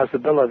the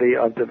possibility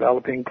of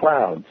developing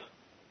clouds.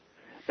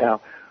 Now,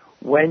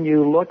 when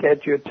you look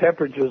at your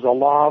temperatures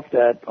aloft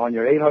on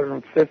your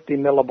 850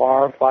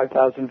 millibar,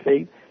 5,000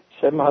 feet,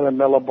 700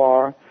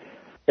 millibar,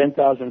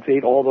 10,000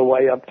 feet, all the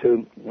way up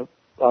to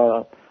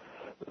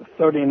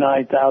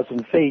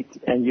 39,000 feet,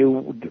 and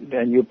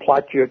you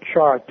plot your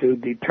chart to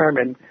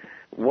determine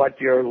what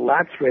your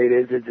lapse rate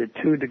is. Is it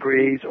 2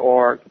 degrees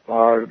or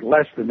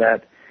less than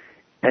that?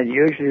 And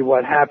usually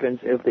what happens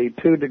if the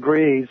 2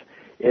 degrees,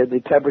 if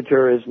the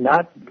temperature is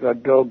not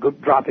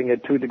dropping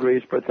at 2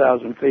 degrees per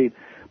 1,000 feet,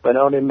 but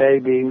only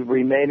maybe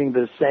remaining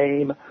the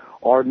same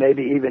or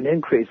maybe even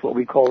increase, what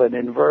we call an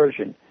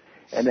inversion.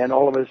 and then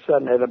all of a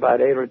sudden at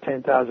about 8 or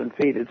 10,000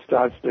 feet it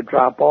starts to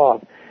drop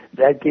off.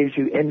 That gives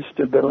you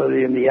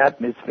instability in the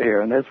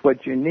atmosphere, and that's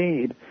what you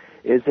need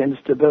is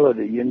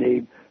instability. You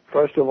need,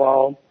 first of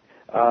all,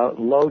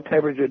 low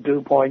temperature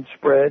dew point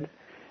spread.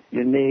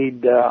 You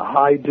need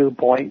high dew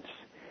points,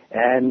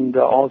 and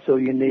also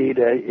you need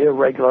an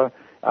irregular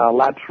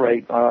lapse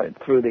rate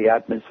through the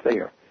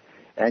atmosphere.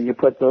 And you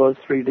put those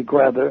three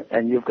together,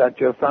 and you've got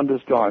your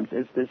thunderstorms.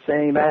 It's the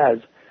same as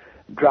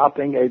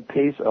dropping a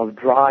piece of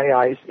dry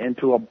ice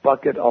into a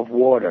bucket of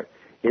water.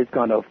 It's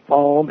going to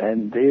foam,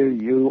 and there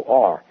you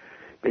are.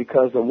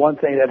 Because the one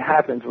thing that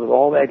happens with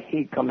all that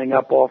heat coming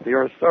up off the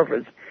Earth's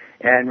surface,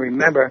 and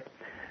remember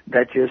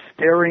that your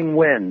steering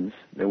winds,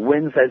 the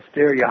winds that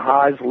steer your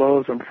highs,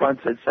 lows, and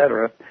fronts,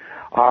 etc.,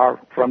 are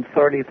from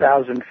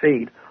 30,000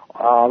 feet,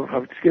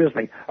 are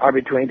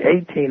between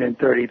 18 and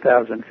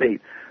 30,000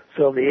 feet.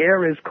 So the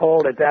air is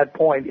cold at that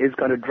point is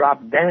going to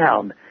drop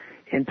down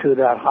into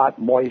that hot,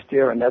 moist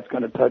air, and that's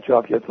going to touch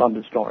off your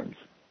thunderstorms.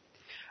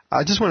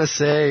 I just want to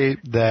say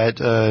that,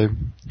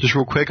 just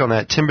real quick on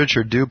that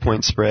temperature dew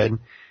point spread,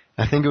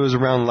 I think it was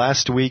around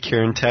last week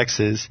here in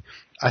Texas.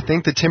 I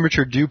think the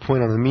temperature dew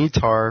point on the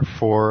METAR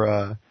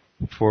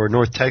for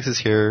North Texas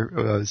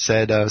here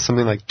said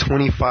something like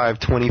 25.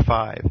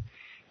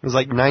 It was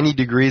like 90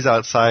 degrees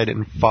outside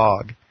and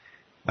fog.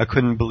 I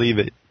couldn't believe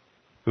it.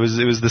 It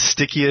was the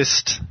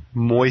stickiest,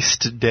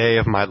 moist day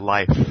of my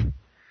life.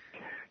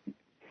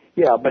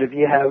 Yeah, but if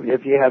you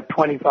have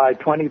 25,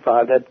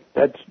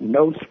 that's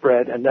no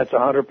spread, and that's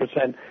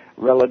 100%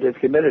 relative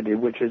humidity,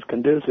 which is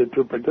conducive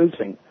to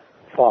producing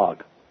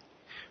fog.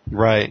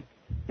 Right.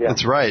 Yeah.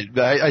 That's right.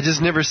 I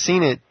just never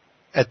seen it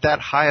at that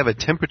high of a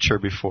temperature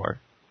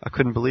before. I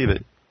couldn't believe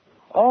it.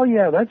 Oh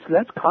yeah,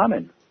 that's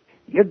common.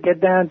 You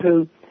get down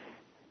to,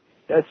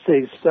 let's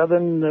see,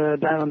 southern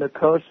down on the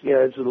coast. Yeah,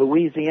 it's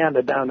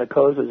Louisiana down the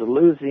coast. It's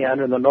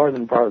Louisiana in the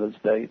northern part of the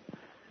state.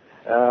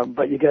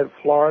 But you get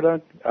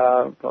Florida,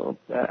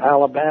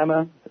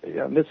 Alabama,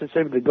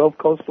 Mississippi, the Gulf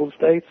coastal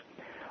states.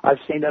 I've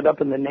seen that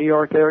up in the New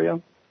York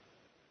area.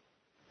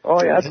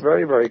 Oh yeah, that's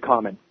very, very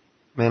common.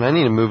 Man, I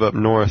need to move up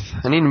north.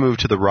 I need to move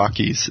to the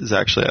Rockies.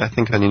 I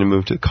think I need to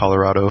move to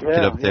Colorado.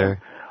 Get up there.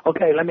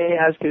 Okay, let me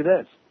ask you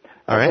this.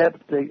 All right.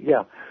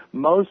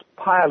 Most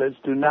pilots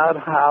do not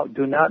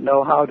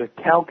know how to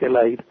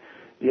calculate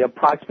the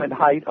approximate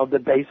height of the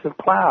base of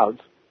clouds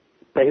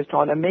based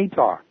on a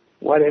METAR.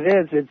 What it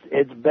is,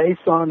 it's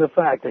based on the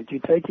fact that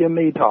you take your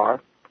METAR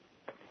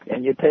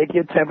and you take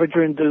your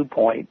temperature and dew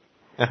point,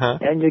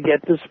 and you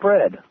get the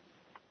spread.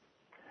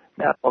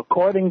 Now,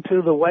 according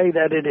to the way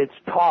that it is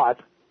taught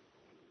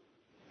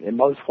in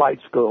most flight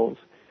schools,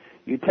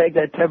 you take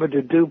that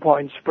temperature dew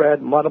point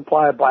spread,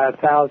 multiply it by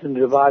 1,000,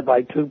 divide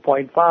by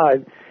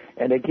 2.5,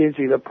 and it gives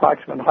you the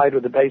approximate height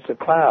of the base of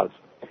clouds.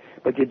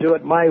 But you do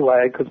it my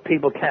way because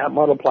people can't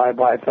multiply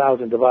by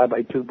 1,000, divide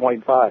by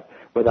 2.5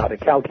 without a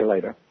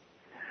calculator.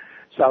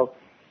 So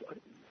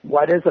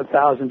what is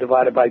 1,000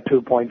 divided by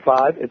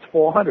 2.5? It's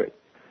 400.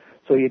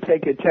 So you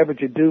take your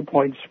temperature dew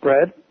point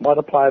spread,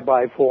 multiply it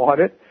by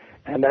 400,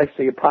 and that's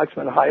the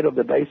approximate height of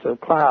the base of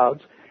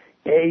clouds,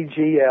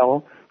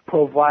 AGL,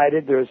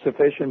 provided there is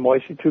sufficient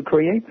moisture to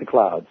create the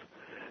clouds.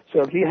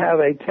 So if you have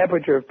a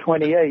temperature of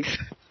 28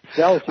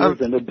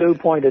 Celsius and a dew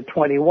point of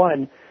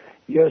 21,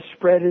 your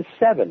spread is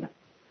 7.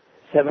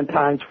 7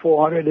 times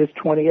 400 is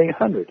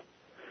 2,800.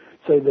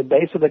 So the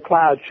base of the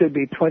cloud should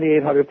be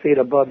 2,800 feet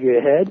above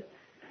your head.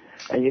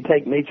 And you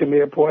take Meacham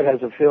Airport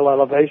has a field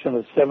elevation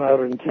of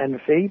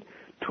 710 feet,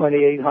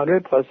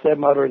 2,800 plus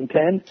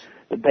 710.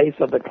 The base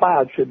of the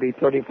cloud should be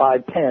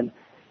 3,510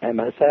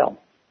 MSL.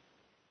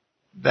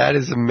 That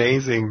is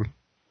amazing.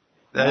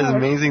 That is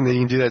amazing that you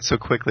can do that so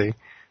quickly.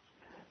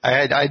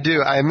 I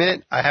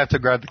admit I have to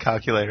grab the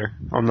calculator.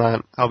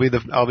 I'll be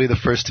the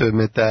first to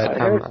admit that.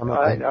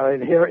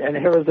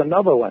 Here is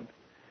another one.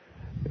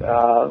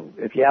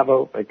 If you have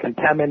a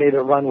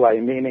contaminated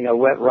runway, meaning a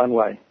wet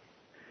runway,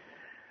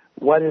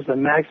 what is the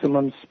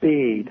maximum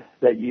speed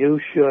that you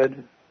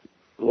should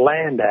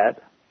land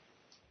at,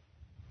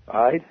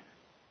 right,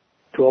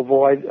 to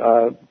avoid,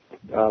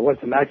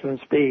 what's the maximum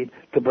speed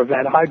to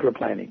prevent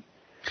hydroplaning?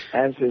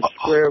 Answer is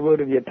square root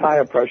of your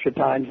tire pressure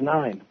times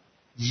 9.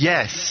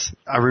 Yes,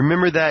 I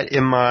remember that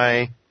in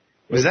my.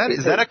 Is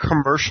that a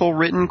commercial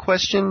written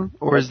question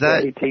or is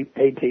that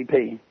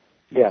ATP?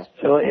 Yeah.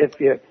 So if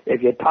your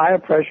tire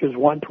pressure is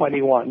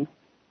 121,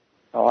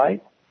 all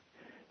right,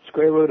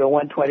 square root of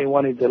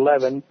 121 is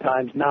 11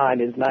 times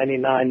 9 is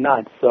 99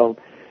 knots. So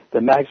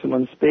the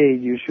maximum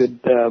speed you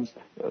should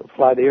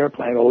fly the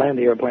airplane or land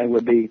the airplane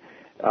would be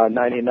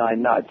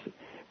 99 knots.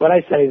 When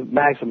I say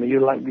maximum,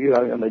 you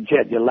are on the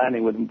jet, you're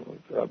landing with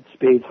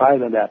speeds higher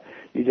than that.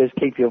 You just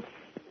keep your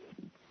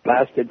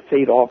blasted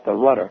feet off the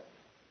rudder.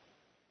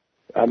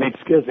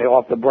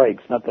 Off the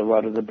brakes, not the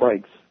rudder, the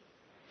brakes.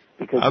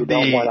 Because you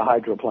don't want a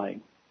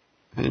hydroplane.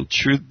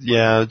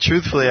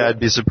 Truthfully, I'd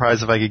be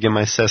surprised if I could get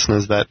my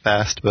Cessnas that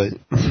fast, but...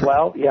 but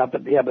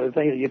the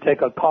thing is, you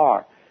take a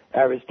car.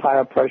 Average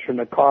tire pressure in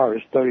a car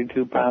is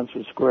 32 pounds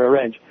per square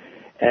inch.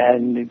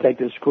 And you take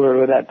the square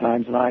root of that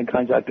times 9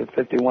 comes out to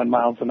 51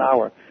 miles an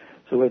hour.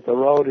 So if the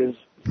road is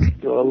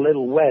a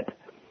little wet,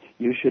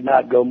 you should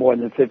not go more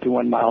than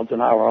 51 miles an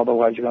hour,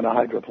 otherwise you're going to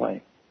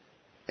hydroplane.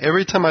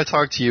 Every time I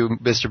talk to you,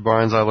 Mr.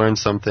 Barnes, I learn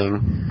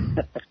something.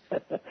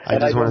 I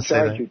just want to say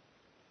that.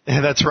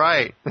 Yeah, that's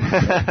right.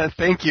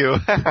 Thank you.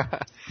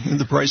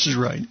 The price is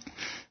right.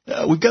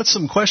 We've got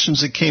some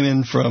questions that came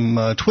in from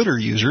Twitter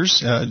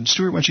users.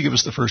 Stuart, why don't you give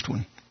us the first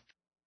one?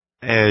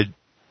 At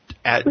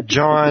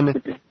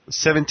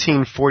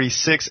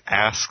John1746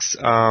 asks,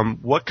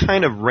 what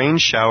kind of rain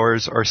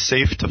showers are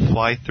safe to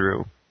fly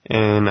through?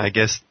 And I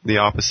guess the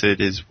opposite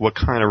is, what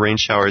kind of rain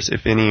showers,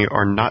 if any,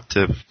 are not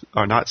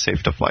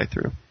safe to fly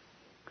through?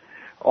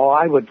 Oh,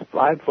 I'd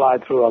fly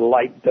through a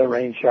light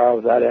rain shower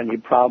without any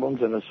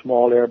problems in a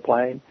small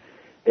airplane.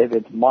 If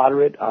it's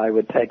moderate, I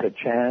would take a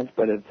chance,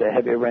 but if it's a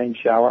heavy rain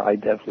shower, I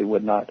definitely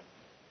would not.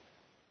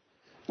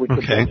 Which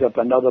brings up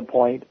another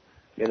point,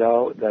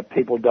 that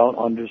people don't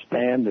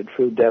understand the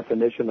true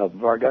definition of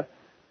virga,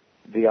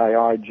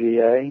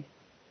 V-I-R-G-A,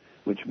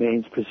 which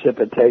means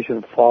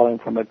precipitation falling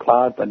from a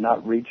cloud but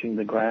not reaching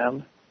the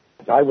ground.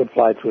 I would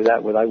fly through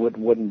that,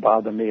 wouldn't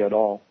bother me at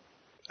all.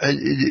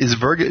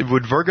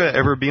 Would virga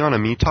ever be on a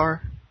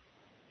METAR?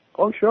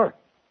 Oh, sure.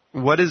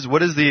 What is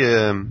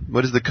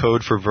the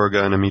code for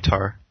virga in a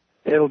METAR?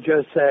 It'll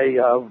just say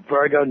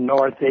virga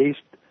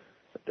northeast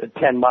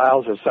 10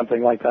 miles or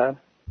something like that.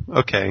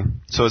 Okay,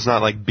 so it's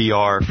not like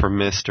BR for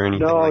mist or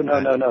anything like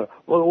that? No.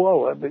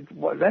 Whoa.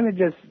 Let me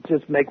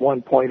just make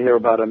one point here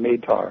about a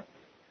METAR.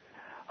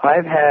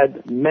 I've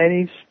had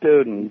many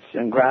students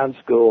in ground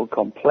school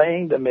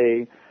complain to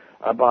me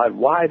about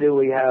why do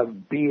we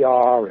have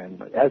BR and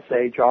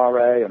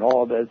SHRA and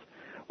all this.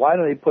 Why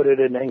don't they put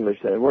it in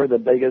English? That we're the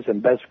biggest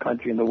and best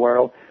country in the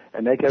world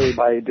and make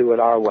everybody do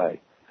it our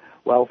way.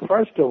 Well,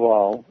 first of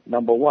all,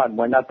 number one,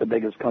 we're not the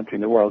biggest country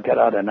in the world. Get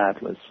out of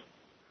Atlas.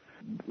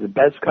 The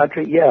best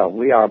country? Yeah,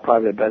 we are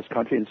probably the best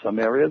country in some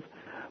areas.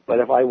 But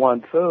if I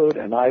want food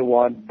and I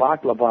want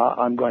baklava,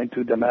 I'm going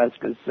to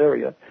Damascus,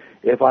 Syria.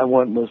 If I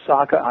want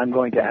moussaka, I'm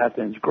going to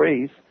Athens,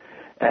 Greece.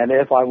 And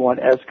if I want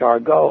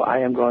escargot,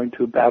 I am going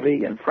to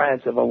Paris in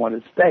France. If I want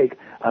a steak,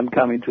 I'm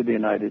coming to the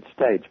United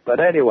States. But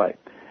anyway,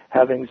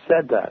 having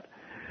said that,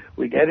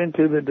 we get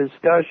into the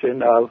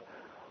discussion of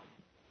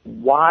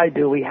why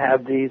do we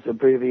have these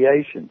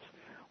abbreviations?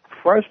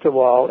 First of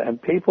all, and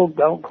people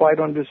don't quite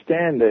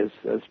understand this,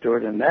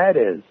 Stuart, and that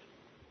is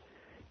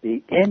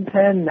the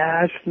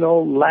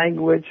international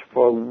language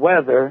for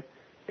weather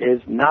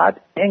is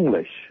not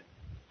English.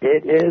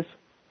 It is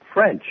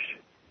French.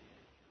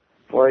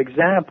 For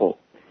example,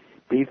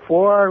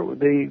 before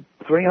the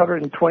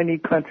 320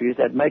 countries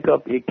that make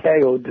up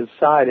ICAO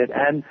decided,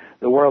 and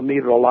the World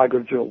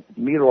Meteorological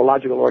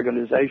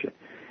Organization,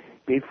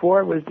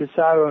 before it was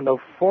decided on the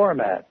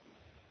format,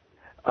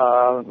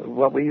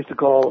 what we used to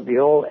call the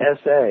old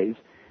essays,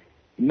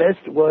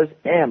 mist was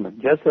M,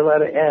 just the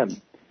letter M.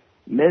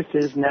 Mist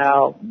is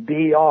now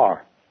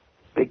BR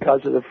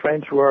because of the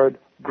French word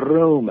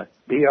brume,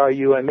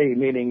 B-R-U-M-E,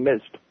 meaning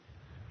mist.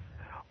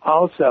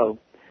 Also,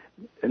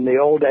 in the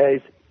old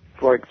days,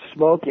 for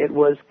smoke, it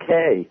was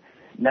K.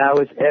 Now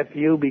it's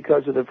F-U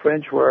because of the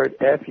French word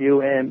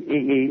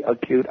F-U-M-E-E,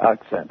 acute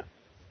accent.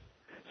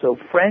 So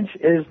French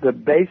is the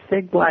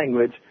basic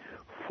language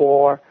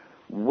for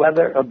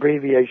weather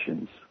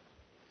abbreviations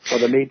for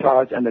the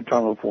METARs and the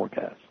terminal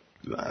forecast.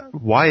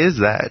 Why is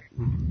that?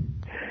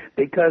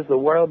 Because the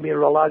World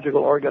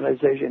Meteorological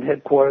Organization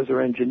headquarters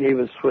are in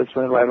Geneva,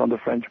 Switzerland, right on the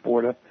French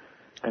border.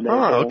 And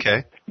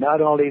okay.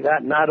 Not only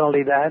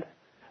that,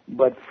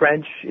 but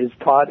French is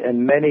taught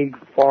in many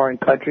foreign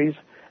countries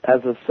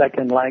as a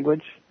second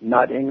language,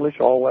 not English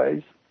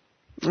always.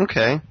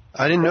 Okay.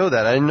 I didn't know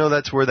that. I didn't know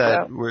that's where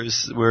where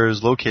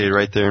it's located,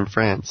 right there in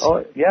France.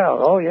 Oh yeah.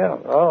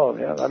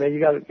 I mean, you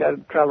got to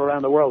travel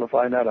around the world to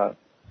find that out.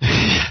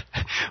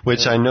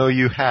 Which I know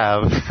you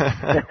have.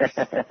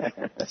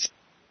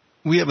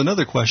 We have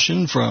another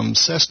question from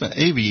Cessna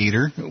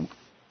Aviator.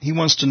 He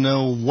wants to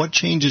know what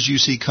changes you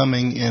see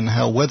coming in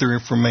how weather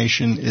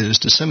information is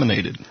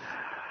disseminated.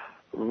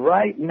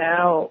 Right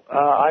now,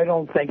 I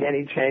don't think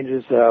any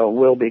changes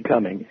will be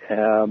coming.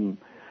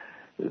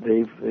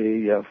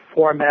 The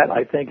format,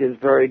 I think, is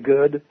very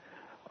good.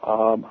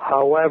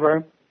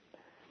 However,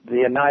 the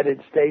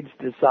United States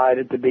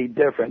decided to be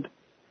different.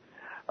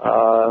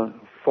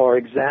 For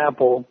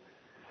example,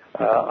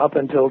 up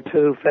until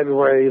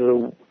February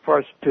the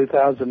 1st,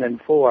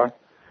 2004,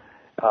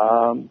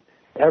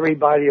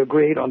 everybody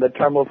agreed on the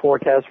terminal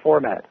forecast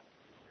format.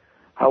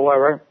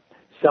 However,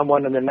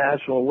 someone in the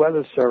National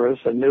Weather Service,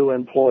 a new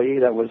employee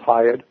that was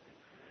hired,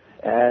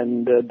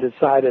 and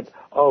decided,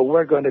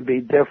 we're going to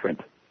be different.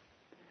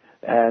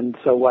 And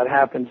so what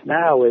happens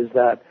now is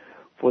that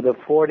for the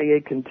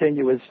 48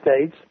 continuous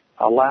states,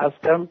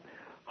 Alaska,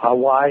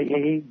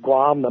 Hawaii,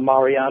 Guam, the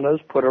Marianas,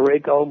 Puerto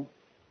Rico,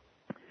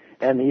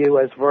 and the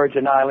U.S.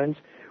 Virgin Islands,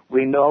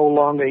 we no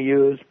longer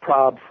use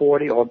Prob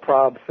 40 or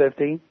Prob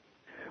 50.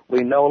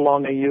 We no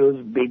longer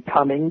use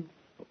becoming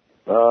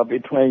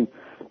between,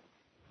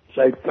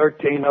 say,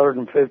 1,300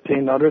 and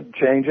 1,500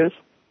 changes.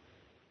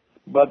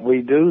 but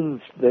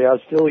they are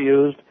still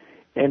used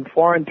in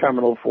foreign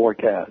terminal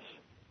forecasts.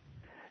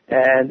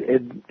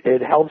 And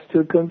it helps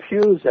to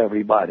confuse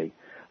everybody.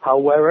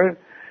 However,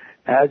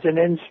 as an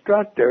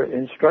instructor,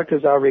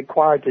 instructors are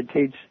required to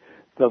teach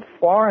the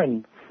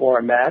foreign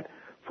format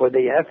for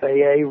the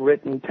FAA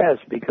written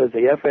test, because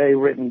the FAA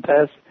written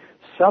test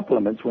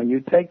supplements, when you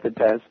take the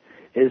test,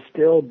 is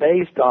still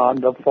based on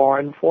the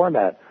foreign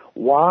format.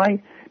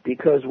 Why?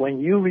 Because when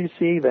you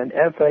receive an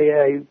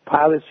FAA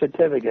pilot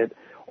certificate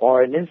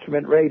or an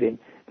instrument rating,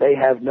 they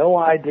have no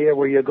idea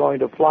where you're going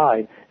to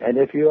fly. And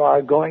if you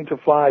are going to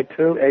fly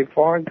to a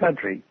foreign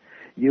country,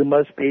 you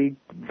must be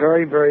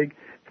very, very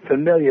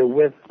familiar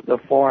with the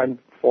foreign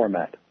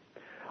format.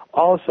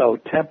 Also,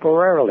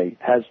 temporarily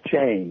has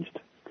changed.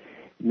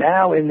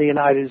 Now in the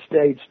United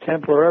States,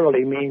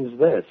 temporarily means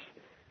this,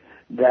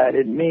 that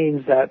it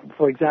means that,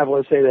 for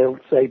example, they'll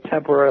say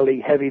temporarily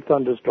heavy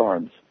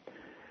thunderstorms.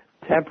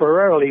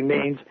 Temporarily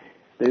means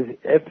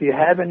if you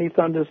have any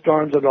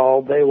thunderstorms at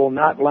all, they will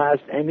not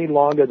last any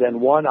longer than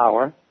 1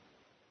 hour,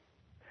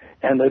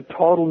 and the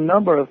total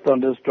number of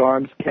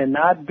thunderstorms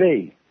cannot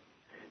be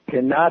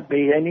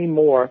any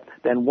more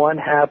than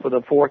 1/2 of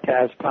the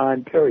forecast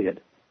time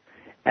period.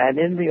 And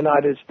in the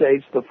United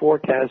States, the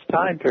forecast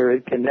time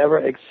period can never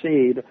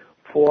exceed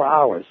 4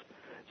 hours.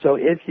 So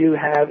if you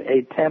have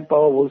a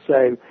tempo, we'll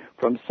say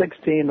from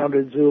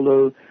 1600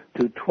 Zulu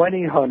to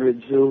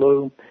 2000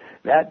 Zulu,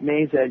 that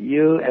means that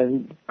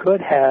you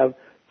could have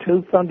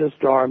 2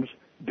 thunderstorms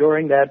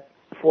during that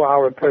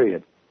 4-hour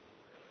period.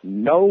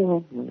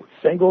 No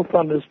single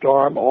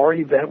thunderstorm or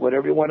event,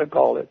 whatever you want to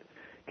call it,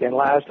 can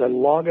last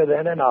longer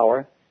than an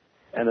hour,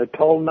 and the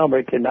total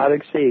number cannot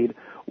exceed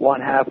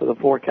 1/2 of the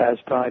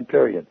forecast time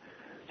period.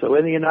 So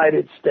in the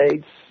United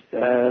States,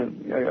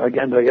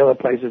 again, the other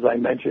places I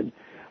mentioned,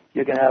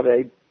 you can have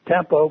a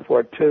tempo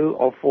for 2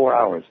 or 4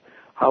 hours.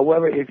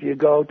 However, if you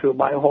go to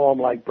my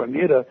home like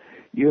Bermuda,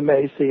 you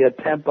may see a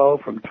tempo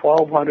from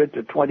 1200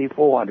 to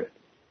 2400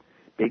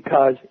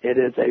 because it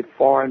is a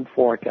foreign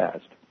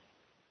forecast.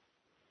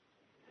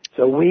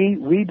 So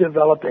we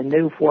developed a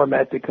new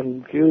format to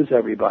confuse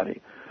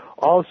everybody.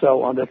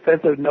 Also, on the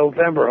 5th of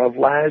November of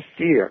last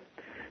year,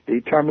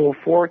 the terminal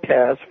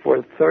forecast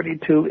for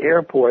 32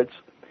 airports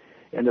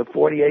in the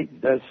 48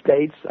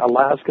 states,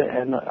 Alaska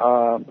and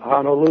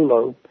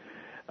Honolulu,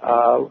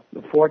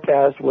 the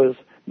forecast was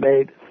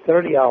made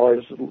 30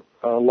 hours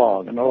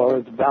long. In other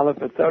words, valid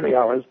for 30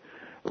 hours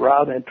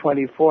rather than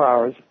 24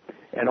 hours,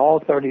 and all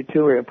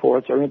 32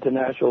 airports are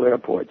international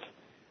airports.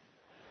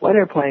 What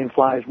airplane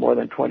flies more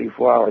than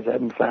 24 hours? I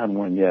haven't found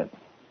one yet.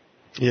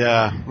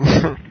 Yeah.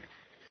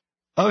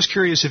 I was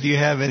curious if you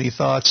have any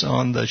thoughts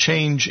on the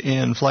change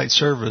in flight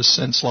service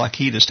since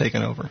Lockheed has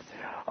taken over.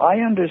 I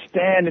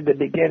understand at the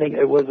beginning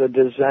it was a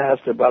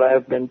disaster, but I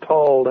have been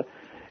told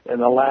in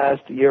the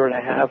last year and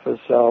a half or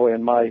so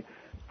in my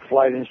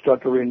flight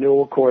instructor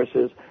renewal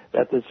courses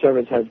that the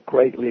service has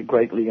greatly,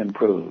 greatly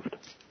improved.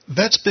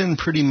 That's been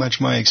pretty much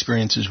my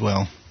experience as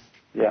well.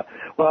 Yeah.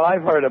 Well,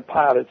 I've heard of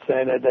pilots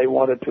saying that they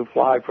wanted to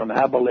fly from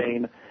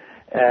Abilene,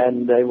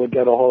 and they would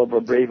get a hold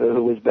of a Breva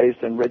who was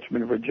based in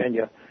Richmond,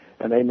 Virginia,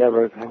 and they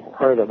never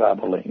heard of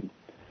Abilene.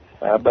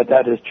 But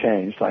that has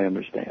changed, I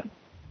understand.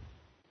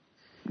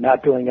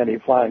 Not doing any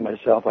flying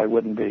myself, I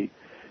wouldn't be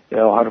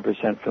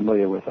 100%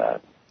 familiar with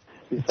that.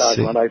 Besides,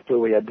 when I flew,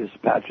 we had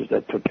dispatchers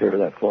that took care of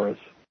that for us.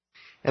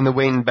 And the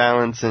weight and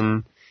balance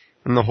and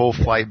the whole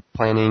flight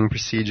planning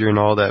procedure and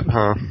all that,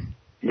 huh?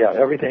 Yeah,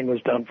 everything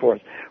was done for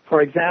us.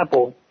 For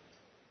example,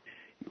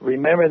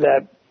 remember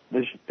that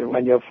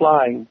when you're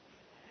flying,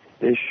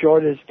 the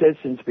shortest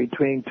distance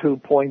between 2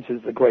 points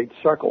is the Great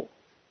Circle.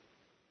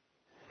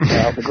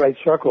 Now, the Great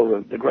Circle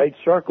route. The Great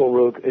Circle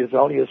route is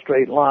only a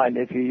straight line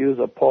if you use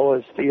a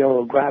polar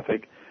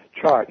stereographic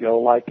chart,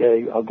 like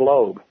a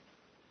globe.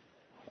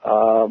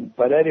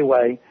 But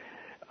anyway,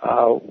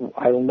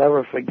 I'll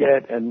never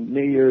forget on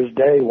New Year's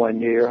Day one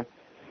year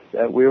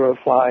that we were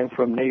flying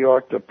from New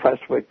York to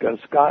Prestwick,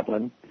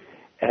 Scotland,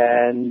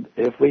 and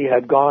if we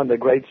had gone the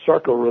Great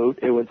Circle route,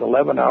 it was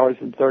 11 hours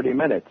and 30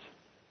 minutes.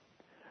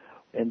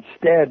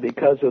 Instead,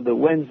 because of the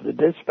winds, the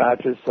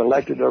dispatchers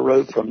selected a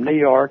route from New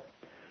York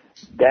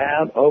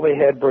down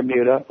overhead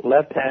Bermuda,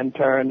 left-hand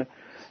turn,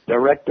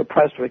 direct to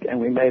Prestwick, and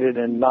we made it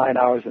in 9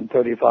 hours and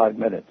 35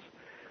 minutes.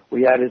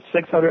 We added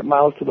 600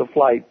 miles to the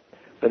flight,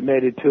 but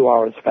made it 2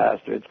 hours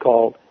faster. It's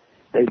called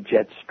the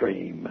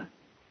Jetstream.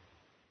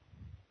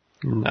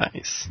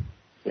 Nice.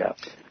 Yeah.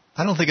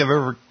 I don't think I've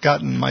ever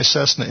gotten my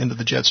Cessna into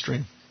the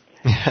Jetstream.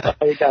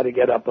 You got to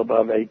get up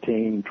above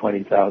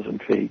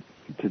 20,000 feet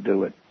to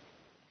do it.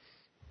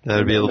 That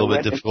would be a little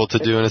bit difficult to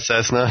do in a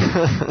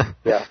Cessna.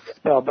 Yeah.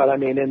 No, but I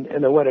mean,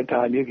 in the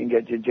wintertime, you can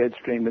get your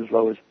Jetstream as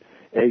low as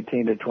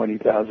 18 to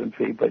 20,000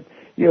 feet, but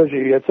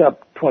usually it's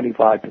up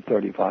 25 to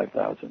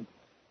 35,000.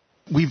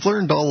 We've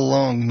learned all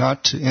along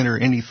not to enter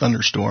any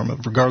thunderstorm,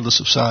 regardless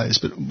of size,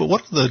 but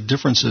what are the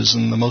differences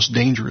in the most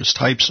dangerous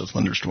types of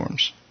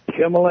thunderstorms?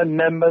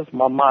 Cumulonimbus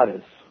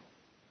mammatus.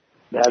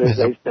 That is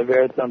a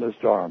severe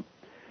thunderstorm.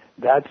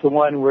 That's the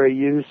one where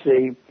you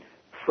see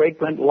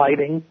frequent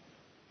lighting,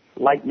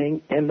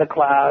 lightning in the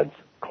clouds,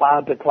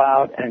 cloud to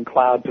cloud, and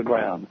cloud to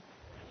ground.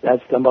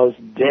 That's the most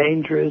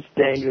dangerous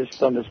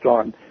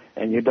thunderstorm,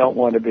 and you don't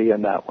want to be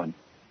in that one.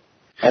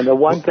 And the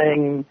one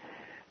thing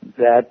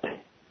that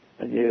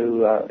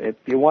if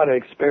you want to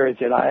experience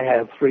it, I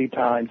have 3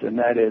 times, and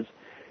that is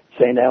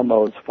St.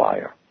 Elmo's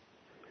fire.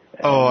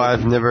 Oh,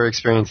 I've never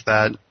experienced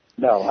that.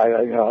 No,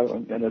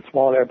 in a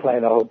small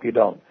airplane, I hope you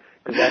don't,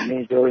 because that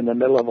means you're in the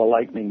middle of a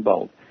lightning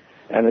bolt,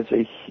 and it's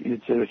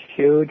a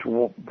huge,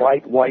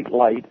 bright white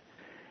light,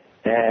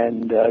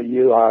 and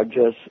you are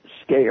just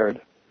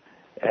scared.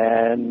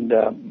 And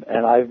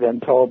I've been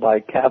told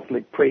by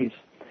Catholic priests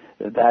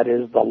that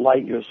is the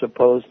light you're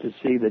supposed to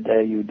see the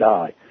day you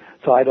die.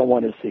 So I don't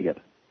want to see it.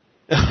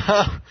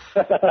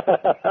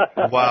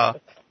 Wow.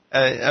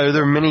 Are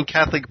there many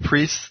Catholic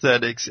priests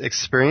that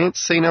experience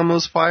St.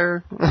 Elmo's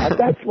fire?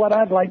 That's what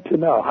I'd like to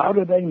know. How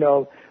do they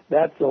know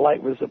that's the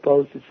light we're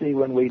supposed to see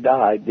when we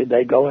die? Did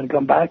they go and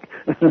come back?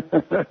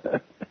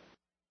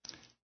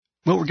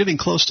 Well, we're getting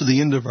close to the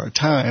end of our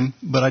time,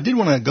 but I did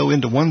want to go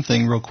into one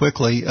thing real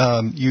quickly.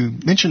 You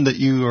mentioned that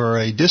you are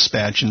a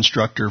dispatch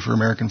instructor for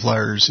American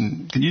Flyers,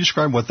 and can you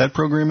describe what that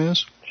program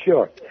is?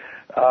 Sure.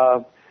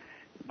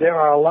 There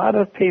are a lot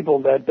of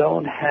people that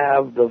don't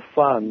have the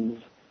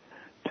funds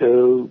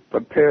to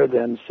prepare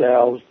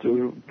themselves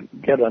to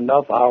get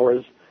enough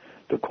hours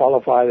to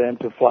qualify them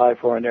to fly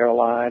for an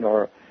airline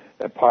or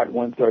a Part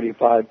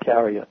 135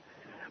 carrier.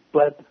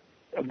 But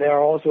there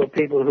are also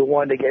people who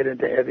want to get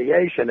into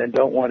aviation and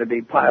don't want to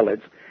be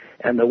pilots,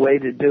 and the way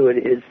to do it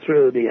is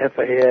through the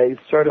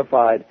FAA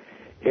Certified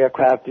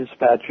Aircraft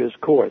Dispatchers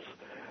course.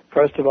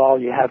 First of all,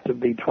 you have to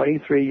be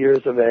 23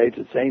 years of age,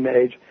 the same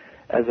age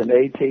as an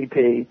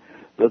ATP.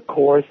 The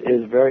course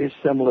is very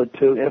similar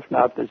to, if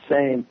not the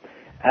same,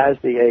 as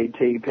the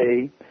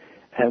ATP,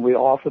 and we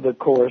offer the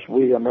course,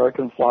 we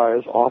American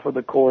Flyers offer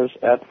the course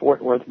at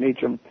Fort Worth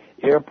Meacham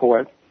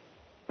Airport.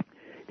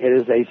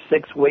 It is a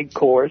 6-week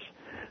course.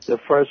 The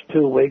first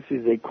 2 weeks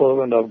is the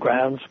equivalent of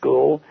ground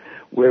school,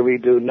 where we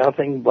do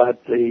nothing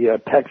but the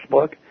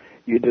textbook.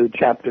 You do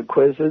chapter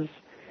quizzes,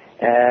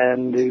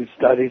 and you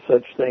study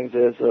such things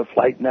as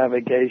flight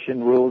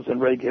navigation rules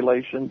and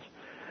regulations,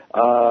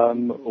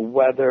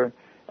 weather,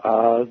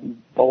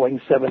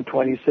 Boeing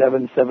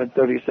 727,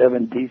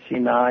 737,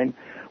 DC-9,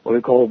 what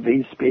we call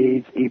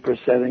V-speeds, EPR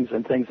settings,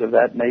 and things of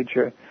that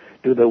nature.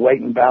 Do the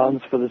weight and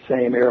balance for the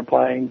same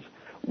airplanes,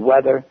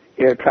 weather,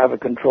 air traffic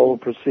control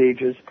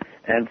procedures,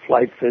 and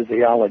flight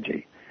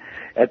physiology.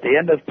 At the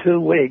end of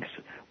 2 weeks,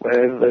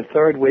 the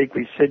third week,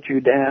 we sit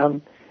you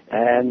down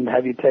and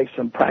have you take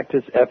some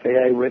practice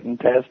FAA written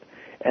test,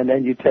 and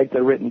then you take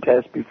the written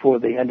test before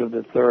the end of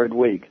the third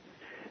week.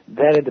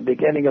 Then at the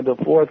beginning of the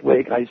fourth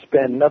week, I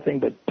spend nothing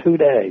but 2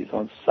 days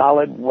on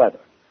solid weather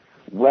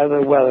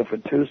for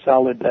 2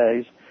 solid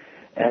days.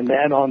 And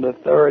then on the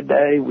third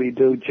day, we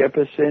do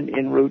Jefferson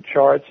en route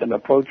charts and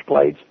approach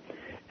plates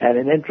and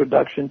an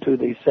introduction to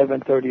the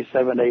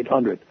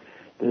 737-800,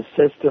 the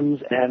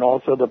systems and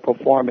also the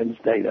performance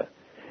data.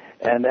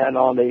 And then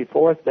on the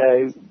fourth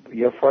day,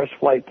 your first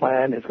flight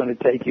plan is going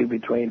to take you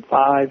between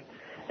 5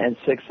 and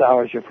 6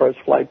 hours. Your first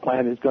flight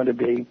plan is going to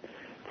be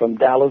from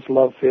Dallas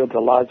Love Field to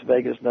Las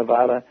Vegas,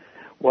 Nevada.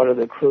 What are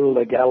the crew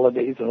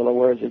legalities? In other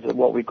words, is it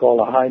what we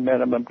call a high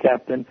minimum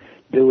captain?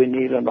 Do we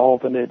need an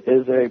alternate?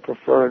 Is there a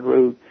preferred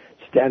route?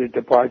 Standard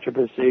departure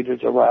procedures,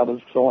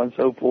 arrivals, so on and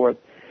so forth.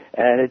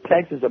 And it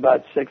takes us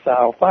about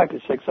 5 to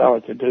 6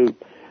 hours to do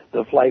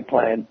the flight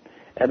plan.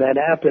 And then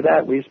after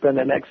that, we spend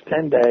the next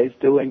 10 days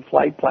doing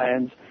flight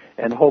plans,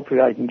 and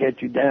hopefully I can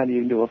get you down. You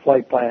can do a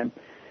flight plan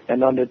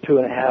in under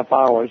 2.5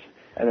 hours.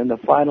 And in the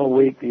final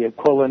week, the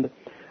equivalent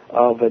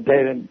of a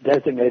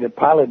designated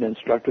pilot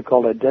instructor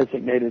called a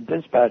designated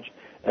dispatch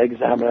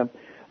examiner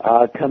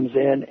comes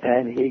in,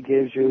 and he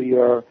gives you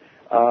your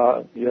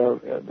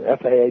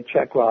FAA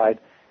check ride.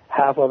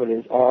 Half of it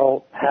is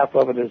oral, half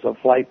of it is a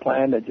flight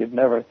plan that you've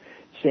never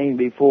seen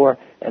before,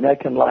 and that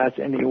can last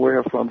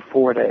anywhere from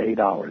 4 to 8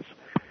 hours.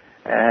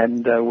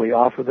 And we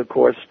offer the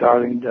course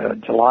starting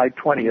July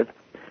 20th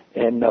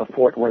in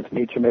Fort Worth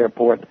Meacham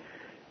Airport.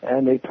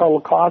 And the total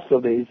cost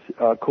of these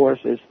course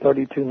is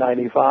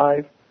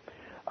 $32.95.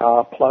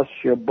 Plus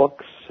your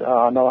books,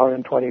 another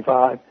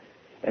 $125,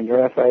 and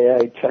your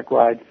FAA check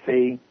ride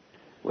fee,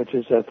 which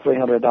is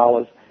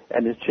 $300,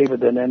 and is cheaper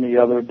than any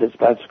other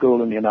dispatch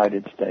school in the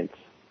United States.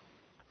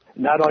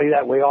 Not only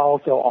that, we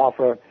also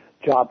offer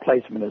job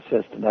placement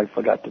assistance. I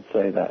forgot to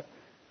say that.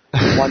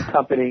 One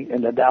company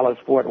in the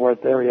Dallas-Fort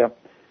Worth area,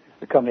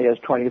 the company has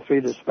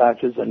 23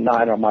 dispatchers, and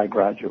 9 are my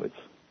graduates.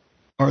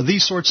 Are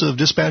these sorts of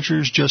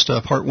dispatchers just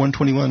a Part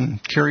 121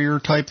 carrier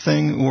type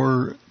thing,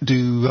 or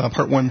do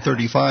Part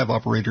 135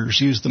 operators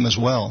use them as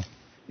well?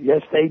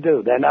 Yes, they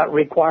do. They're not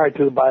required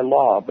to by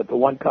law, but the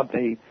one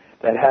company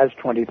that has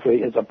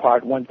 23 is a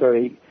Part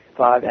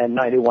 135 and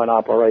 91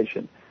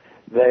 operation.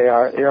 They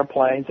are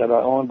airplanes that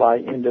are owned by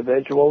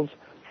individuals,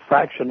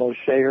 fractional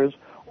shares,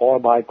 or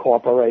by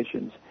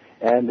corporations.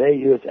 And they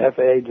use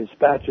FAA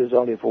dispatchers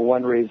only for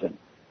one reason,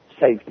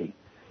 safety,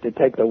 to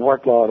take the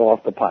workload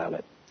off the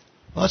pilot.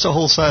 Well, that's a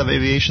whole side of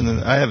aviation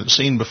that I haven't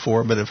seen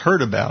before, but have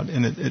heard about,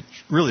 and it's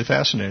really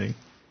fascinating.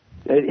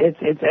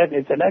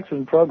 It's an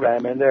excellent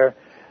program, and there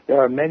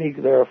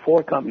are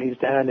 4 companies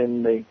down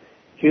in the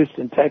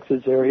Houston,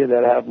 Texas area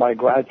that have my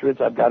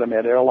graduates. I've got them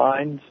at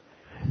airlines.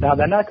 Now,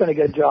 they're not going to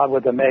get a job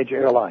with a major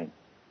airline,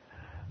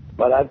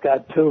 but I've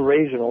got 2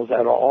 regionals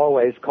that are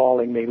always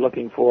calling me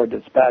looking for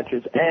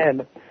dispatchers,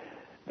 and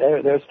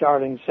their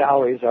starting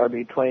salaries are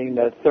between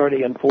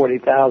 $30,000 and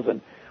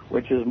 $40,000,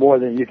 which is more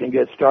than you can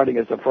get starting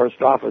as a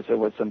first officer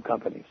with some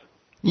companies.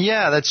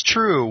 Yeah, that's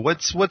true.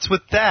 What's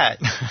with that?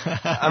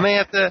 I may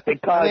have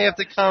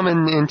to come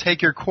and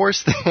take your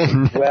course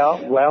then.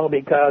 Well,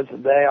 because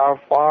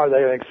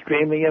they're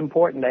extremely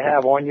important to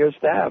have on your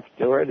staff,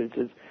 Stuart. It's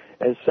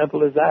as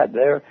simple as that.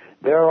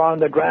 They're on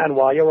the ground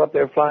while you're up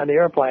there flying the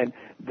airplane.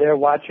 They're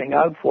watching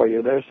out for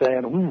you. They're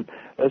saying,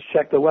 let's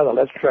check the weather.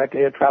 Let's check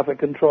air traffic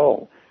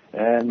control.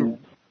 And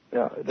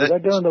they're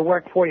doing the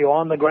work for you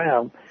on the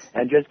ground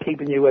and just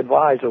keeping you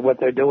advised of what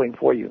they're doing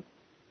for you.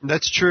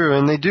 That's true,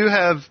 and they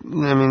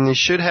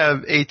should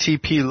have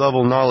ATP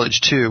level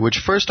knowledge too,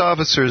 which first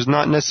officers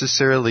not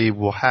necessarily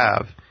will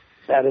have.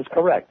 That is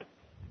correct.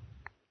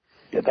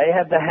 They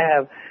have to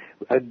have,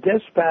 a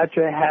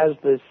dispatcher has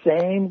the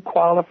same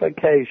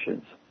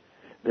qualifications,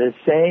 the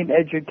same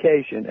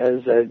education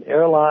as an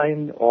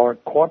airline or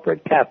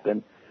corporate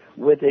captain,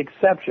 with the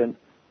exception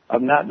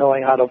of not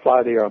knowing how to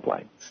fly the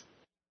airplane.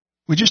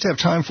 We just have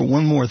time for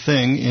one more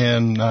thing,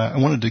 and I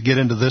wanted to get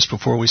into this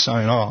before we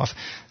sign off.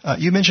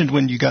 You mentioned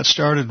when you got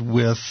started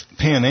with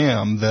Pan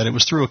Am that it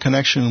was through a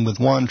connection with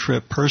Juan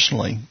Trippe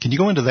personally. Can you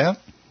go into that?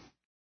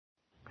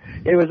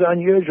 It was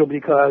unusual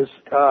because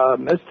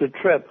Mr.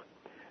 Trippe,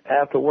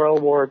 after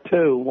World War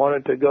II,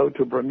 wanted to go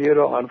to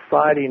Bermuda on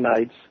Friday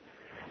nights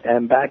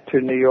and back to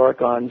New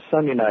York on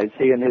Sunday nights,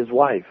 he and his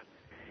wife.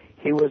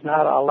 He was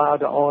not allowed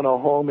to own a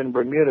home in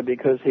Bermuda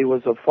because he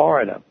was a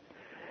foreigner.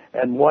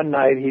 And one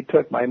night he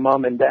took my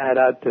mom and dad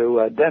out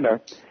to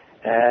dinner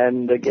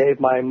and gave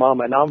my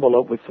mom an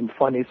envelope with some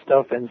funny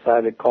stuff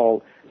inside it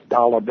called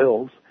dollar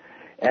bills.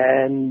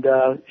 And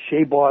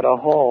she bought a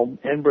home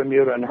in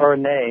Bermuda in her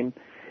name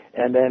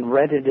and then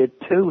rented it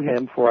to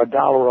him for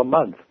 $1 a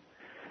month.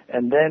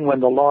 And then when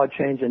the law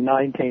changed in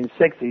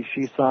 1960,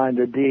 she signed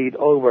a deed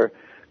over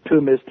to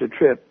Mr.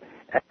 Trippe.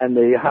 And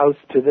the house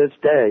to this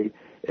day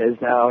is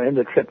now in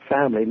the Trippe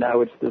family.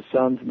 Now it's the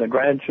sons and the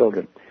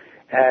grandchildren.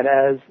 And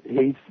as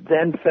he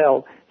then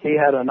felt he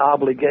had an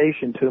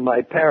obligation to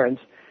my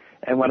parents,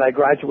 and when I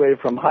graduated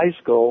from high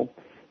school,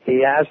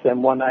 he asked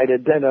them one night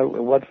at dinner,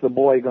 what's the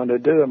boy going to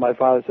do? And my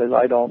father says,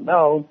 I don't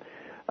know.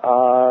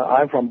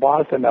 I'm from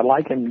Boston. I'd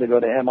like him to go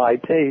to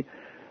MIT,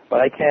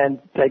 but I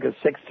can't take a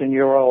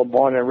 16-year-old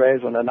born and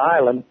raised on an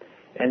island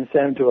and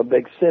send him to a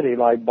big city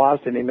like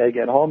Boston. He may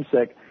get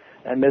homesick.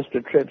 And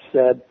Mr. Trippe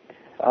said,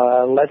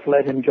 let's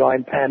let him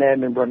join Pan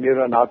Am in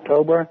Bermuda in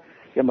October,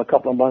 give him a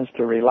couple of months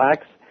to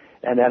relax,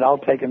 and then I'll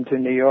take him to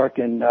New York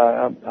in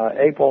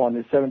April on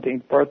his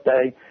 17th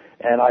birthday,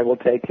 and I will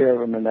take care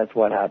of him, and that's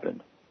what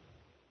happened.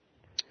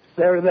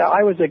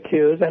 I was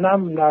accused, and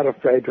I'm not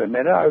afraid to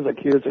admit it, I was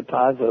accused at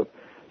times of,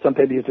 some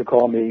people used to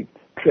call me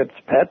Trippe's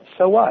pet.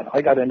 So what?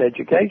 I got an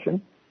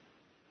education.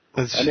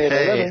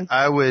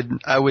 I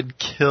would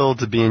kill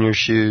to be in your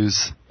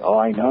shoes. Oh,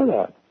 I know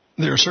that.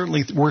 There are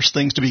certainly worse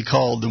things to be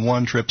called than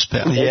Juan Trippe's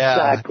pet.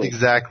 Yeah,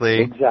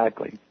 exactly.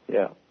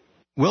 Yeah.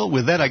 Well,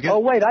 with that, I guess... Oh,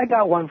 wait, I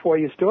got one for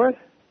you, Stuart.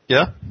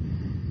 Yeah?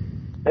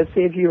 Let's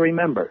see if you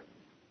remember.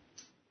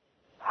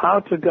 How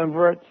to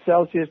convert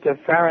Celsius to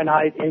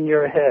Fahrenheit in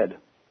your head.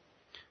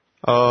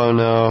 Oh,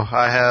 no.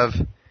 I have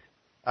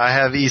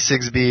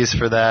E6Bs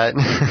for that.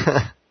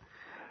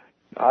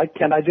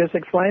 Can I just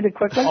explain it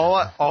quickly?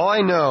 All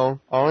I know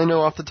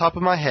off the top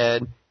of my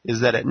head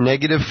is that at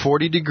negative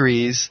 40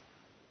 degrees,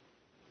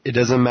 it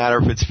doesn't matter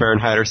if it's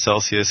Fahrenheit or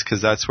Celsius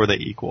because that's where they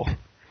equal.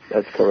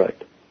 That's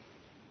correct.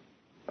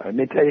 Let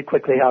me tell you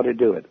quickly how to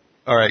do it.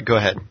 All right, go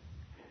ahead.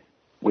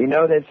 We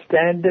know that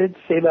standard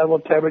sea level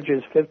temperature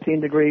is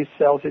 15 degrees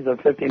Celsius or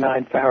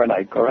 59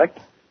 Fahrenheit,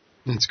 correct?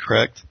 That's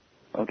correct.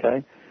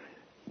 Okay.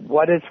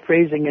 What is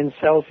freezing in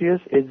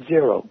Celsius? It's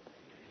 0.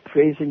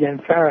 Freezing in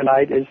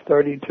Fahrenheit is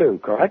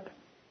 32, correct?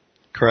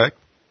 Correct.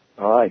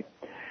 All right.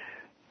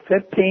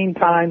 15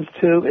 times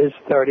 2 is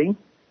 30.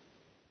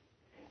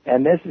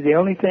 And this is the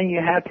only thing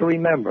you have to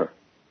remember.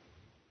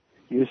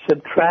 You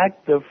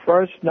subtract the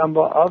first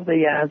number of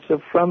the answer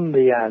from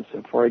the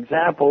answer. For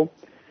example,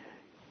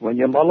 when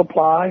you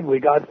multiply, we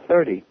got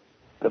 30.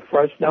 The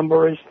first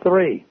number is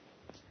 3.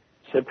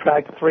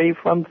 Subtract 3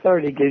 from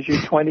 30 gives you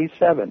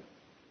 27.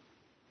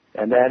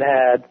 And then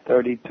add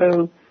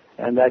 32,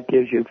 and that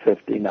gives you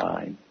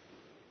 59.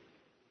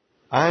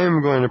 I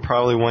am going to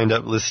probably wind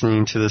up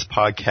listening to this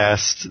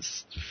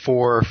podcast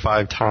 4 or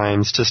 5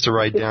 times just to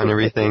write down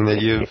everything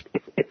that you've...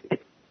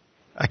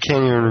 I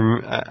can't even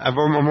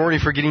remember. I'm already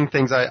forgetting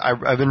things.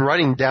 I've been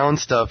writing down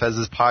stuff as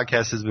this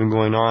podcast has been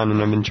going on, and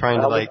I've been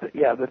trying to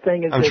the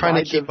thing is, I'm trying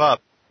to keep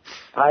up.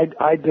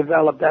 I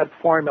developed that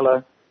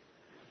formula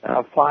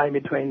flying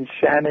between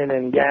Shannon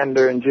and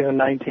Gander in June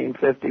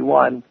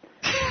 1951,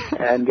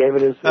 and gave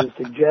it as a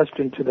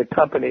suggestion to the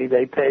company.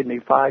 They paid me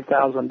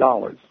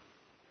 $5,000.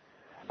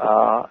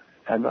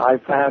 And I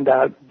found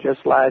out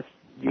just last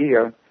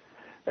year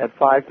that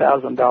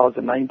 $5,000 in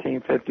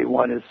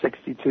 1951 is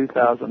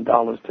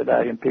 $62,000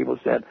 today. And people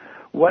said,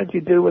 what did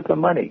you do with the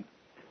money?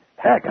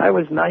 Heck, I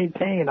was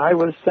 19. I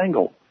was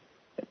single.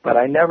 But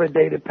I never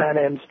dated Pan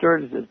Am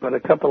stewardesses. But a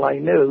couple I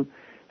knew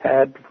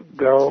had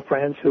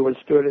girlfriends who were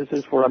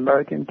stewardesses for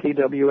American,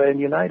 TWA, and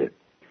United.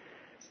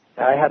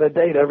 I had a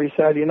date every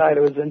Saturday night.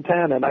 I was in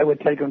town, and I would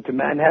take them to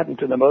Manhattan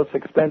to the most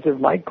expensive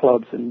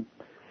nightclubs, and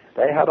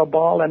they had a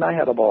ball, and I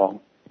had a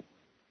ball.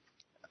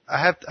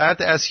 I have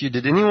to ask you,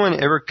 did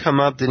anyone ever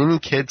did any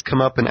kids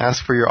come up and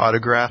ask for your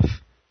autograph?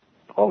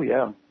 Oh,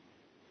 yeah.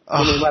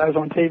 You mean when I was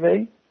on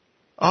TV?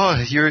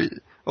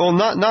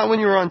 Not when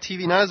you were on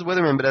TV, not as a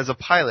weatherman, but as a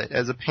pilot,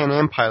 as a Pan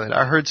Am pilot.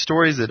 I heard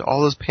stories that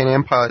all those Pan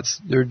Am pilots,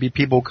 there would be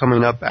people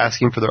coming up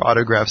asking for their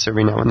autographs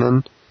every now and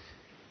then.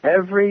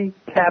 Every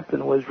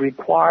captain was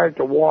required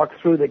to walk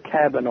through the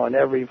cabin on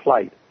every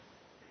flight.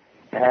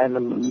 And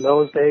in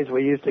those days,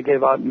 we used to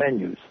give out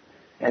menus,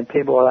 and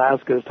people would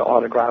ask us to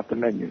autograph the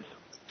menus.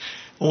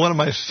 Well, one of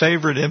my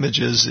favorite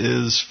images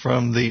is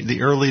from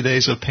the early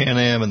days of Pan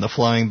Am and the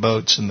flying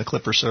boats and the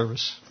Clipper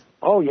service.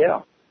 Oh,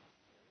 yeah.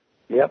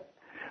 Yep.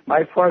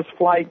 My first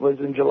flight was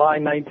in July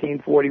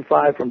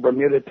 1945 from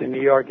Bermuda to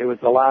New York. It was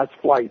the last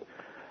flight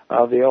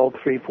of the old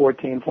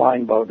 314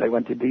 flying boat. They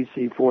went to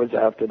DC-4s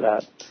after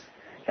that.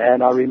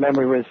 And I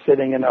remember we were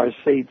sitting in our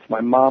seats,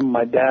 my mom,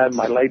 my dad,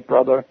 my late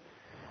brother,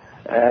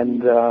 and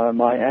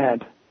my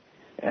aunt.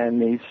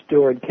 And the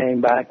steward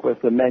came back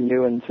with the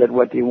menu and said,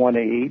 what do you want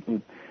to eat?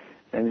 And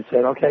he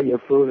said, okay, your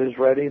food is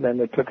ready. Then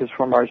they took us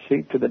from our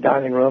seat to the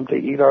dining room to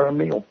eat our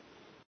meal.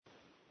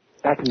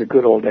 Back in the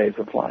good old days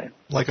of flying.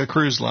 Like a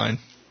cruise line.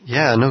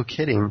 Yeah, no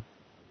kidding.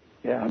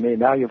 Yeah, I mean,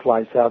 now you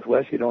fly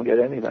Southwest, you don't get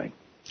anything.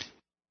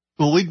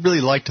 Well, we'd really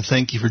like to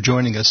thank you for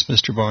joining us,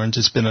 Mr. Barnes.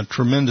 It's been a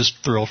tremendous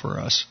thrill for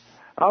us.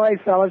 All right,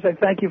 fellas, I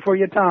thank you for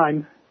your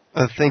time.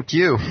 Thank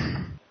you.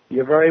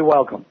 You're very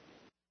welcome.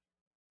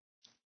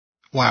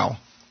 Wow,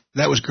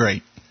 that was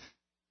great.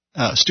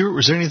 Stuart,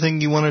 was there anything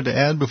you wanted to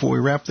add before we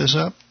wrap this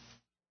up?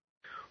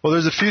 Well,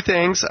 there's a few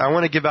things. I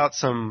want to give out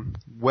some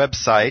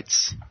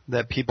websites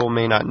that people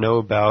may not know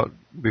about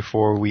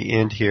before we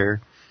end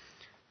here.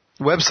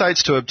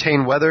 Websites to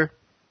obtain weather.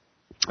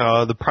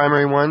 The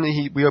primary one,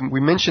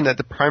 we mentioned that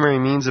the primary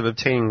means of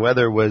obtaining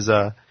weather was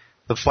the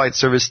flight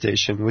service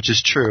station, which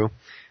is true.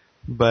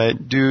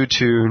 But due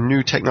to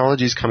new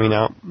technologies coming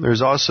out,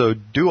 there's also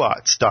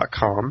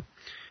duots.com,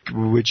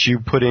 which you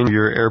put in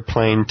your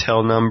airplane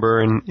tail number,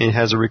 and it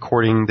has a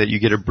recording that you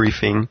get a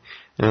briefing,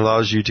 and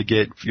allows you to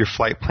get your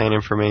flight plan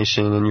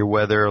information and your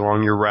weather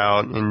along your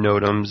route and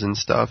NOTAMs and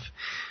stuff.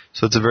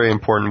 So it's a very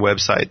important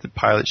website that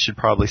pilots should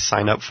probably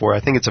sign up for.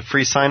 I think it's a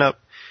free sign up.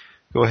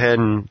 Go ahead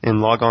and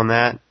log on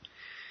that.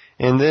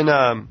 And then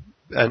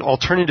an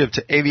alternative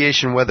to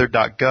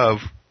aviationweather.gov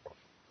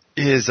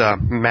is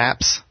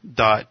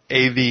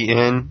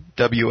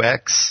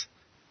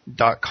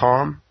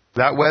maps.avnwx.com.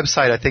 That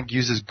website, I think,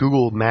 uses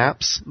Google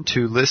Maps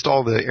to list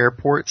all the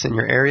airports in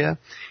your area.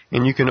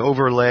 And you can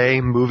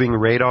overlay moving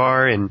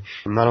radar, and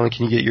not only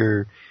can you get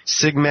your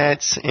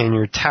SIGMETs and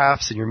your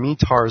TAFs and your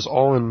METARs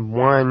all in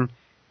one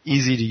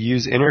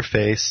easy-to-use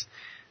interface,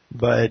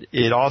 but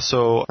it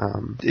also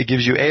it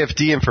gives you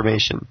AFD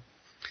information.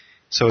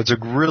 So it's a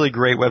really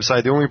great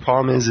website. The only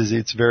problem is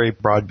it's very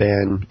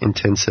broadband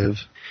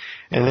intensive.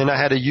 And then I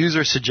had a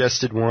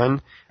user-suggested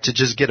one to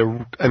just get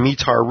a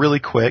METAR really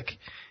quick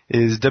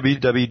is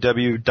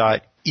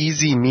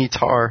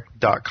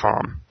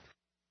www.easymetar.com.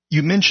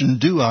 You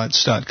mentioned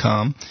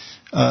duots.com.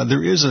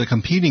 There is a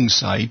competing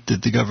site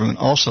that the government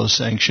also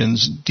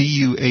sanctions,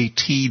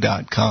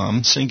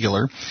 duat.com,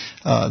 singular.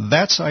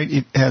 That site,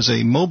 it has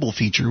a mobile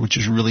feature, which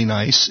is really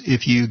nice.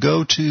 If you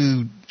go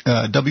to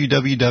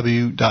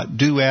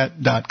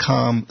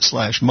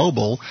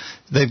www.duat.com/mobile,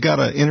 they've got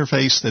an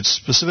interface that's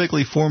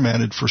specifically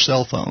formatted for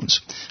cell phones.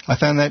 I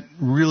found that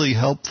really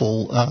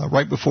helpful.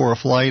 Right before a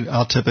flight,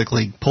 I'll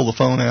typically pull the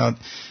phone out,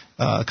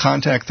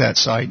 contact that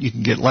site. You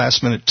can get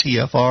last-minute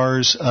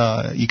TFRs.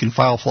 You can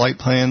file flight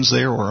plans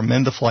there or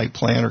amend a flight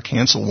plan or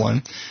cancel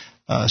one.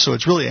 So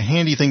it's really a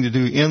handy thing to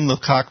do in the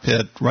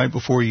cockpit right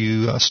before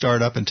you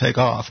start up and take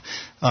off.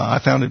 I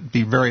found it to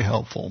be very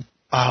helpful.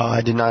 Oh,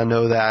 I did not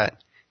know that.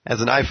 As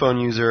an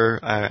iPhone user,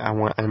 I'm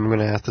going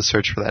to have to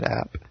search for that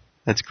app.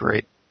 That's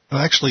great.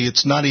 Well, actually,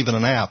 it's not even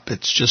an app.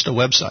 It's just a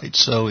website.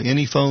 So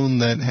any phone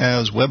that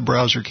has web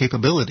browser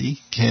capability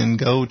can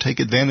go take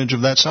advantage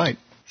of that site.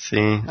 See,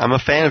 I'm a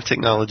fan of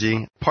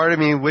technology. Part of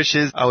me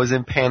wishes I was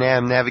in Pan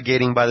Am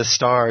navigating by the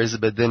stars,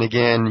 but then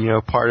again,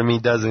 part of me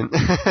doesn't.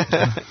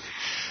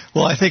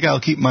 Well, I think I'll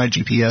keep my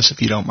GPS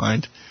if you don't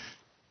mind.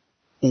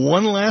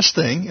 One last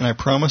thing, and I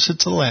promise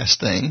it's the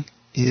last thing,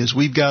 is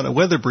we've got a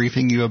weather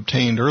briefing you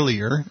obtained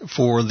earlier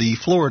for the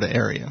Florida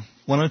area.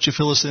 Why don't you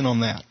fill us in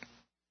on that?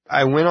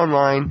 I went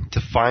online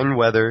to find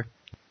weather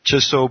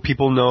just so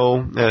people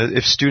know,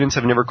 if students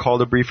have never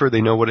called a briefer,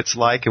 they know what it's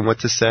like and what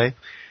to say.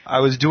 I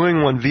was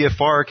doing one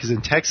VFR because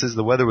in Texas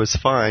the weather was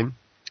fine,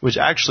 which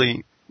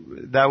actually,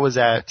 that was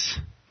at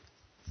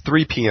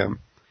 3 p.m.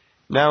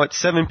 Now it's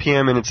 7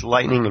 p.m. and it's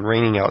lightning and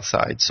raining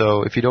outside.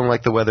 So if you don't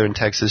like the weather in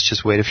Texas,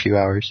 just wait a few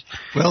hours.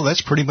 Well,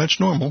 that's pretty much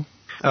normal.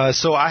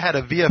 So I had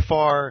a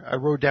VFR. I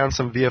wrote down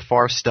some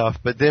VFR stuff,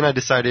 but then I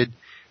decided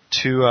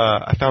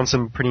I found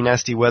some pretty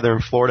nasty weather in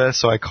Florida,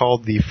 so I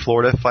called the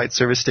Florida Flight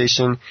Service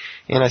Station,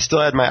 and I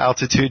still had my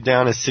altitude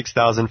down as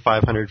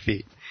 6,500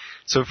 feet.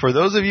 So for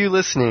those of you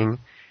listening,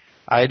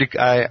 I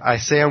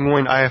say I'm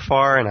going to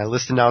IFR, and I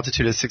listed an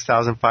altitude at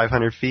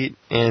 6,500 feet,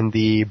 and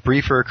the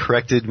briefer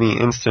corrected me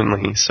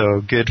instantly, so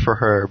good for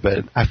her,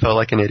 but I felt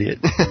like an idiot.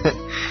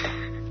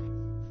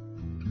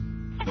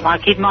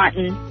 Lockheed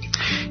Martin.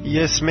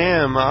 Yes,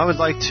 ma'am. I would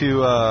like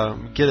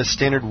to get a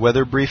standard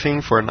weather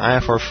briefing for an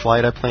IFR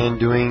flight I plan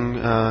doing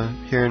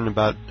here in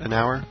about an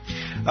hour.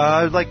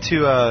 I would like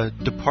to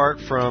depart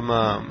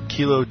from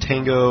Kilo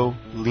Tango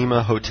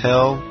Lima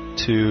Hotel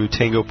to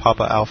Tango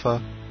Papa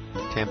Alpha,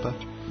 Tampa.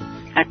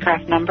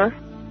 Aircraft number?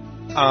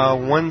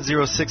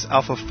 106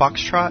 Alpha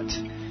Foxtrot,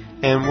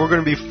 and we're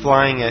going to be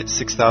flying at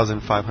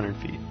 6,500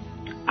 feet.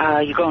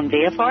 You going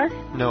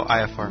VFR? No,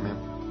 IFR, ma'am.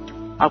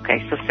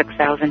 Okay, so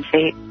 6,000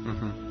 feet?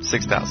 Mm-hmm.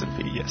 6,000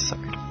 feet, yes,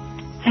 sorry.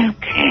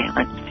 Okay,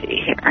 let's see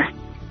here.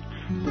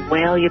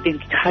 Well, you've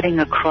been cutting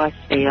across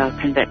the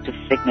convective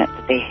signet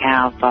that they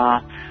have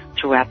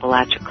through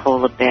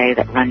Apalachicola Bay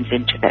that runs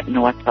into that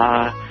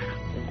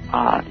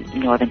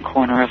northern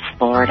corner of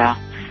Florida.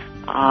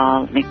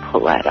 Let me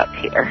pull that up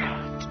here.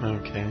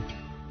 Okay.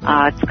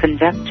 It's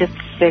convective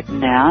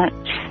signet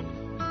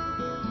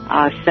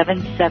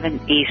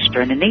 77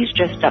 Eastern, and these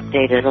just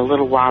updated a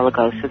little while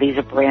ago, so these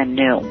are brand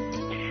new.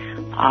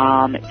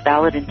 It's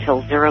valid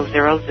until 00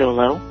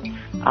 Zulu.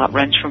 It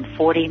runs from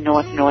 40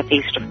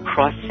 north-northeast of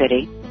Cross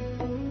City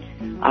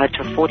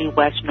to 40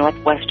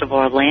 west-northwest of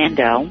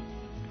Orlando,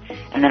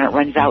 and then it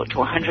runs out to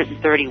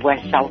 130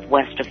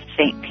 west-southwest of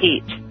St.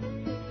 Pete,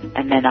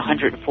 and then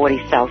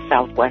 140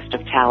 south-southwest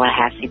of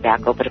Tallahassee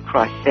back over to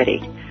Cross City.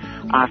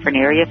 For an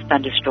area of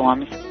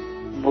thunderstorms,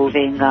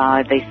 moving,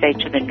 they say,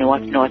 to the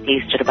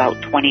north-northeast at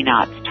about 20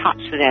 knots,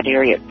 tops for that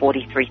area at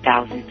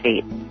 43,000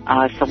 feet.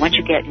 So once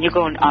you get, you're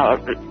going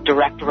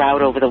direct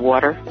route over the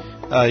water?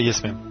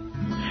 Yes, ma'am.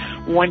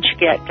 Once you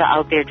get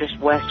out there just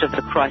west of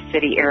the Cross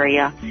City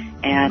area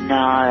and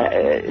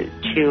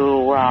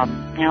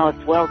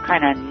it's well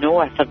kind of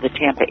north of the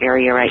Tampa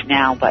area right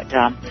now, but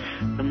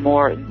the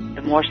more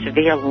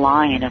severe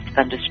line of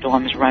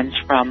thunderstorms runs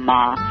from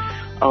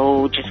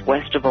just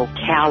west of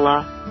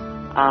Ocala,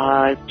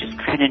 just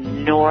kind of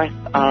north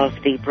of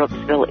the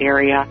Brooksville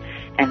area,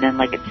 and then,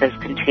 like it says,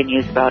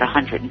 continues about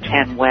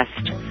 110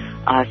 west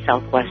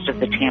southwest of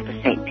the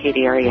Tampa-St. Pete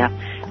area.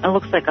 It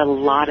looks like a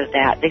lot of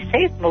that. They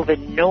say it's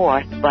moving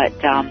north, but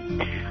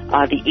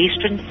the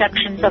eastern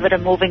sections of it are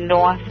moving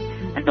north,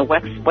 and the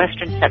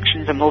western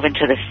sections are moving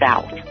to the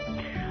south.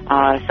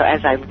 So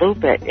as I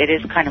loop it, it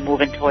is kind of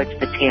moving towards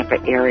the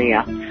Tampa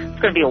area. It's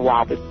going to be a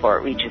while before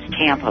it reaches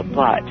Tampa,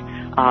 but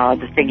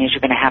the thing is, you're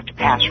going to have to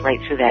pass right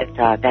through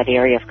that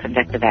area of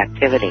convective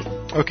activity.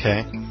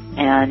 Okay.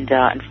 And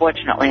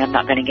unfortunately, I'm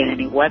not going to get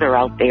any weather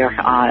out there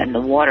in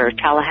the water.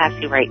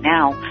 Tallahassee right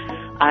now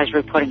is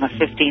reporting a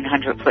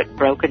 1,500-foot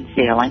broken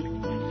ceiling,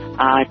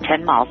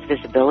 10 miles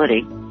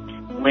visibility.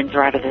 Winds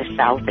are out of the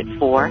south at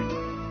 4,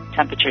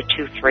 temperature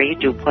 23,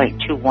 dew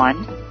point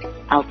 21,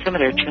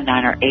 altimeter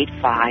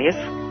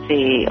 2985.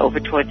 See, over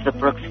towards the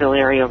Brooksville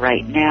area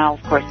right now.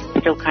 Of course, it's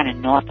still kind of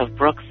north of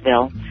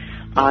Brooksville.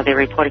 They're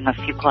reporting a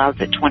few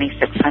clouds at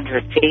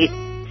 2,600 feet,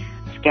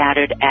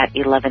 scattered at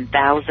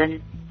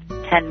 11,000.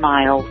 10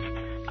 miles,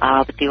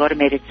 but the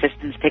automated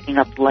system's picking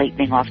up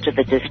lightning off to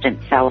the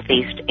distant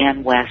southeast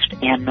and west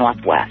and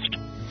northwest.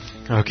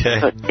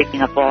 Okay. So it's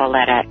picking up all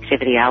that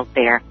activity out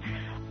there.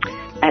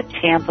 At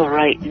Tampa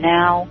right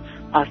now,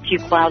 a few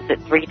clouds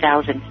at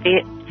 3,000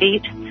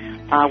 feet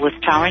with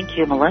towering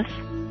cumulus,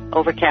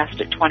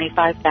 overcast at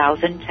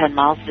 25,000, 10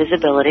 miles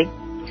visibility.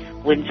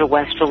 Winds are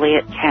westerly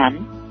at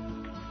 10,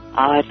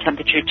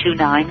 temperature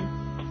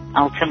 29,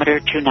 altimeter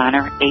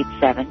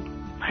 2987.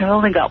 I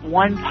only got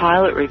one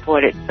pilot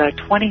report. It's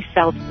 20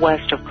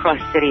 southwest of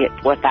Cross City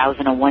at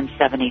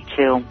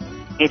 4,172.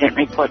 He didn't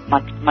report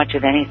much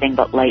of anything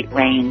but light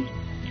rain.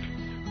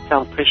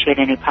 So appreciate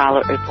any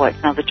pilot reports.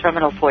 Now, the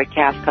terminal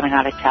forecast coming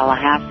out of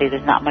Tallahassee,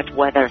 there's not much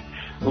weather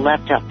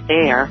left up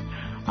there.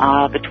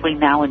 Between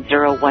now and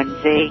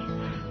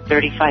 01Z,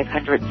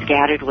 3,500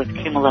 scattered with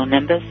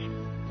cumulonimbus,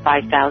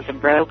 5,000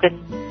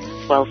 broken,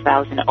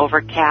 12,000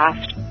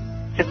 overcast,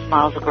 6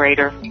 miles or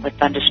greater with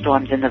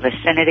thunderstorms in the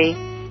vicinity.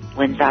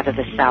 Winds out of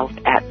the south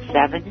at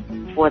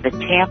 7. For the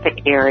Tampa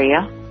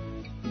area,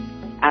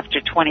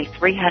 after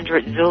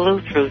 2,300 Zulu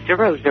through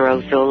 00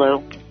 Zulu,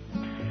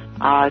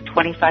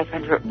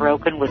 2,500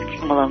 broken with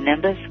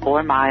cumulonimbus,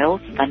 4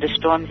 miles,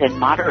 thunderstorms and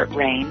moderate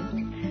rain.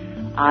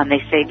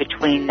 They say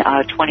between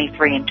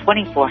 23 and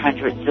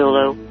 2,400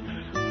 Zulu,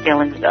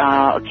 feeling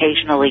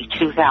occasionally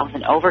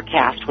 2,000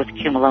 overcast with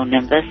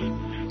cumulonimbus,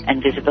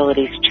 and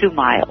visibility is 2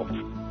 miles.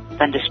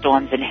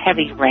 Thunderstorms and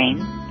heavy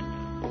rain.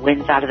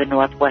 Winds out of the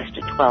northwest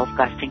at 12,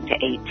 gusting to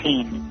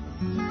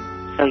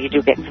 18. So so you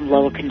do get some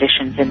lower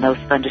conditions in those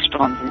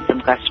thunderstorms and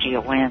some gustier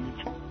winds.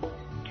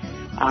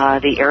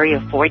 The area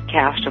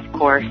forecast, of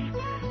course,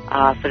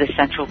 for the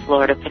Central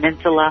Florida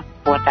Peninsula,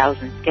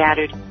 4,000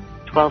 scattered,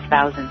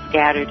 12,000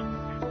 scattered,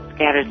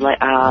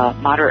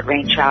 moderate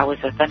rain showers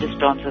or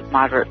thunderstorms with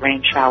moderate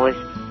rain showers,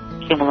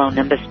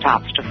 cumulonimbus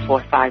tops to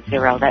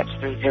 450. That's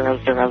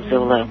 300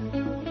 Zulu.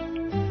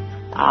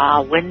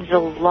 Winds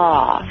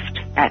aloft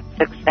at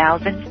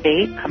 6,000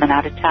 feet coming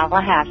out of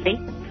Tallahassee,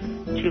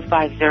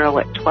 250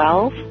 at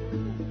 12.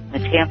 The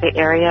Tampa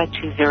area,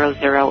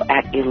 200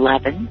 at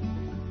 11.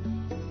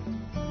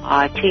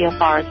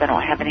 TFRs, I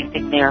don't have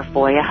anything there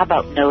for you. How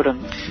about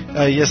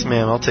NOTAMs? Yes,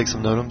 ma'am. I'll take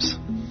some NOTAMs.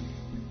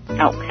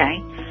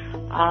 Okay.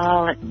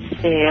 Let's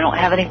see. I don't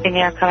have anything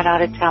there coming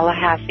out of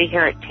Tallahassee.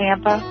 Here at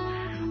Tampa,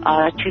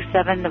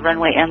 27, the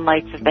runway end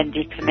lights have been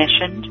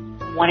decommissioned.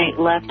 18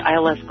 left,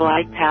 ILS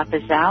glide path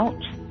is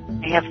out.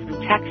 I have some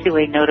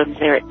taxiway NOTAMs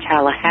there at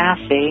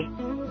Tallahassee.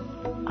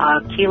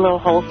 Kilo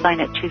hold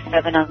sign at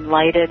 27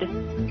 unlighted.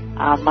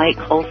 Mike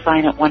hold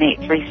sign at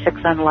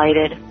 1836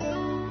 unlighted.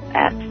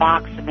 At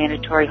Fox, the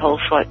mandatory hold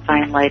short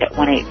sign light at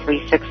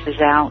 1836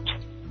 is out.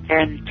 Here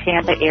in the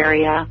Tampa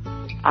area,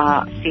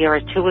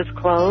 Sierra 2 is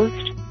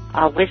closed.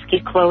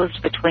 Whiskey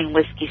closed between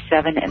Whiskey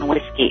 7 and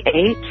Whiskey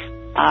 8.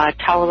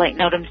 Tower Light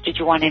NOTAMs, did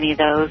you want any of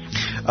those?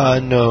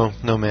 No,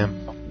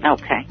 ma'am.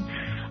 Okay.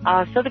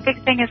 So the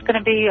big thing is going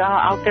to be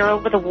out there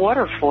over the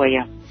water for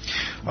you.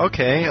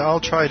 Okay, I'll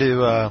try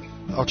to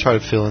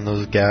fill in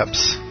those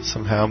gaps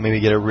somehow. Maybe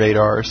get a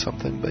radar or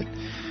something. But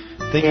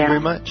thank you very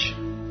much.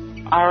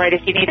 All right.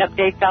 If you need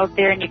updates out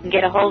there and you can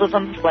get a hold of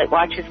them, Flight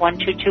Watch is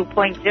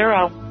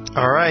 122.0.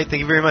 All right.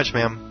 Thank you very much,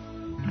 ma'am.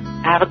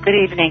 Have a good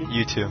evening.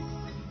 You too.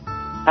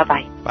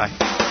 Bye-bye. Bye.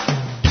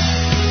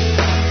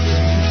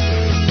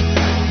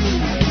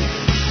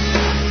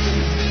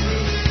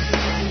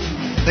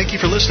 Thank you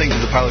for listening to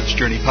the Pilot's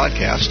Journey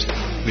podcast.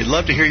 We'd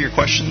love to hear your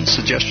questions,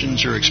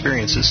 suggestions, or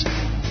experiences,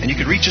 and you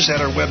can reach us at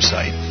our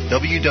website,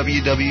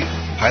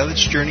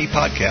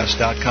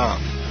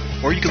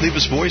 www.pilotsjourneypodcast.com, or you can leave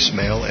us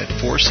voicemail at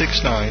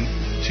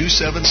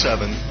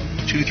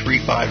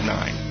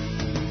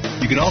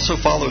 469-277-2359. You can also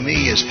follow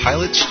me as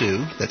Pilot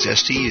Stu, that's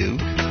S-T-U,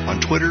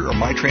 on Twitter or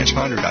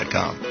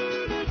mytransponder.com.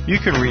 You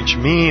can reach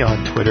me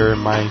on Twitter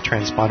and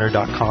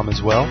mytransponder.com as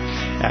well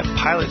at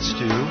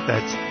PilotStew,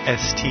 that's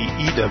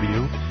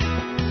S-T-E-W.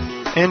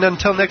 And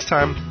until next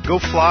time, go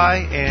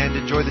fly and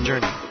enjoy the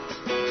journey.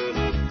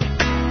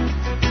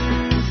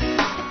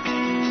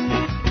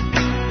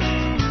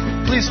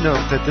 Please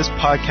note that this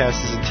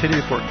podcast is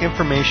intended for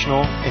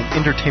informational and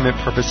entertainment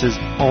purposes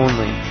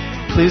only.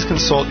 Please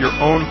consult your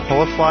own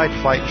qualified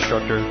flight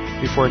instructor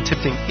before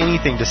attempting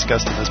anything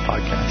discussed in this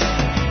podcast.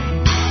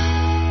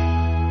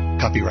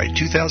 Copyright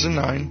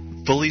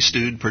 2009, Fully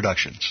Stewed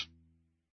Productions.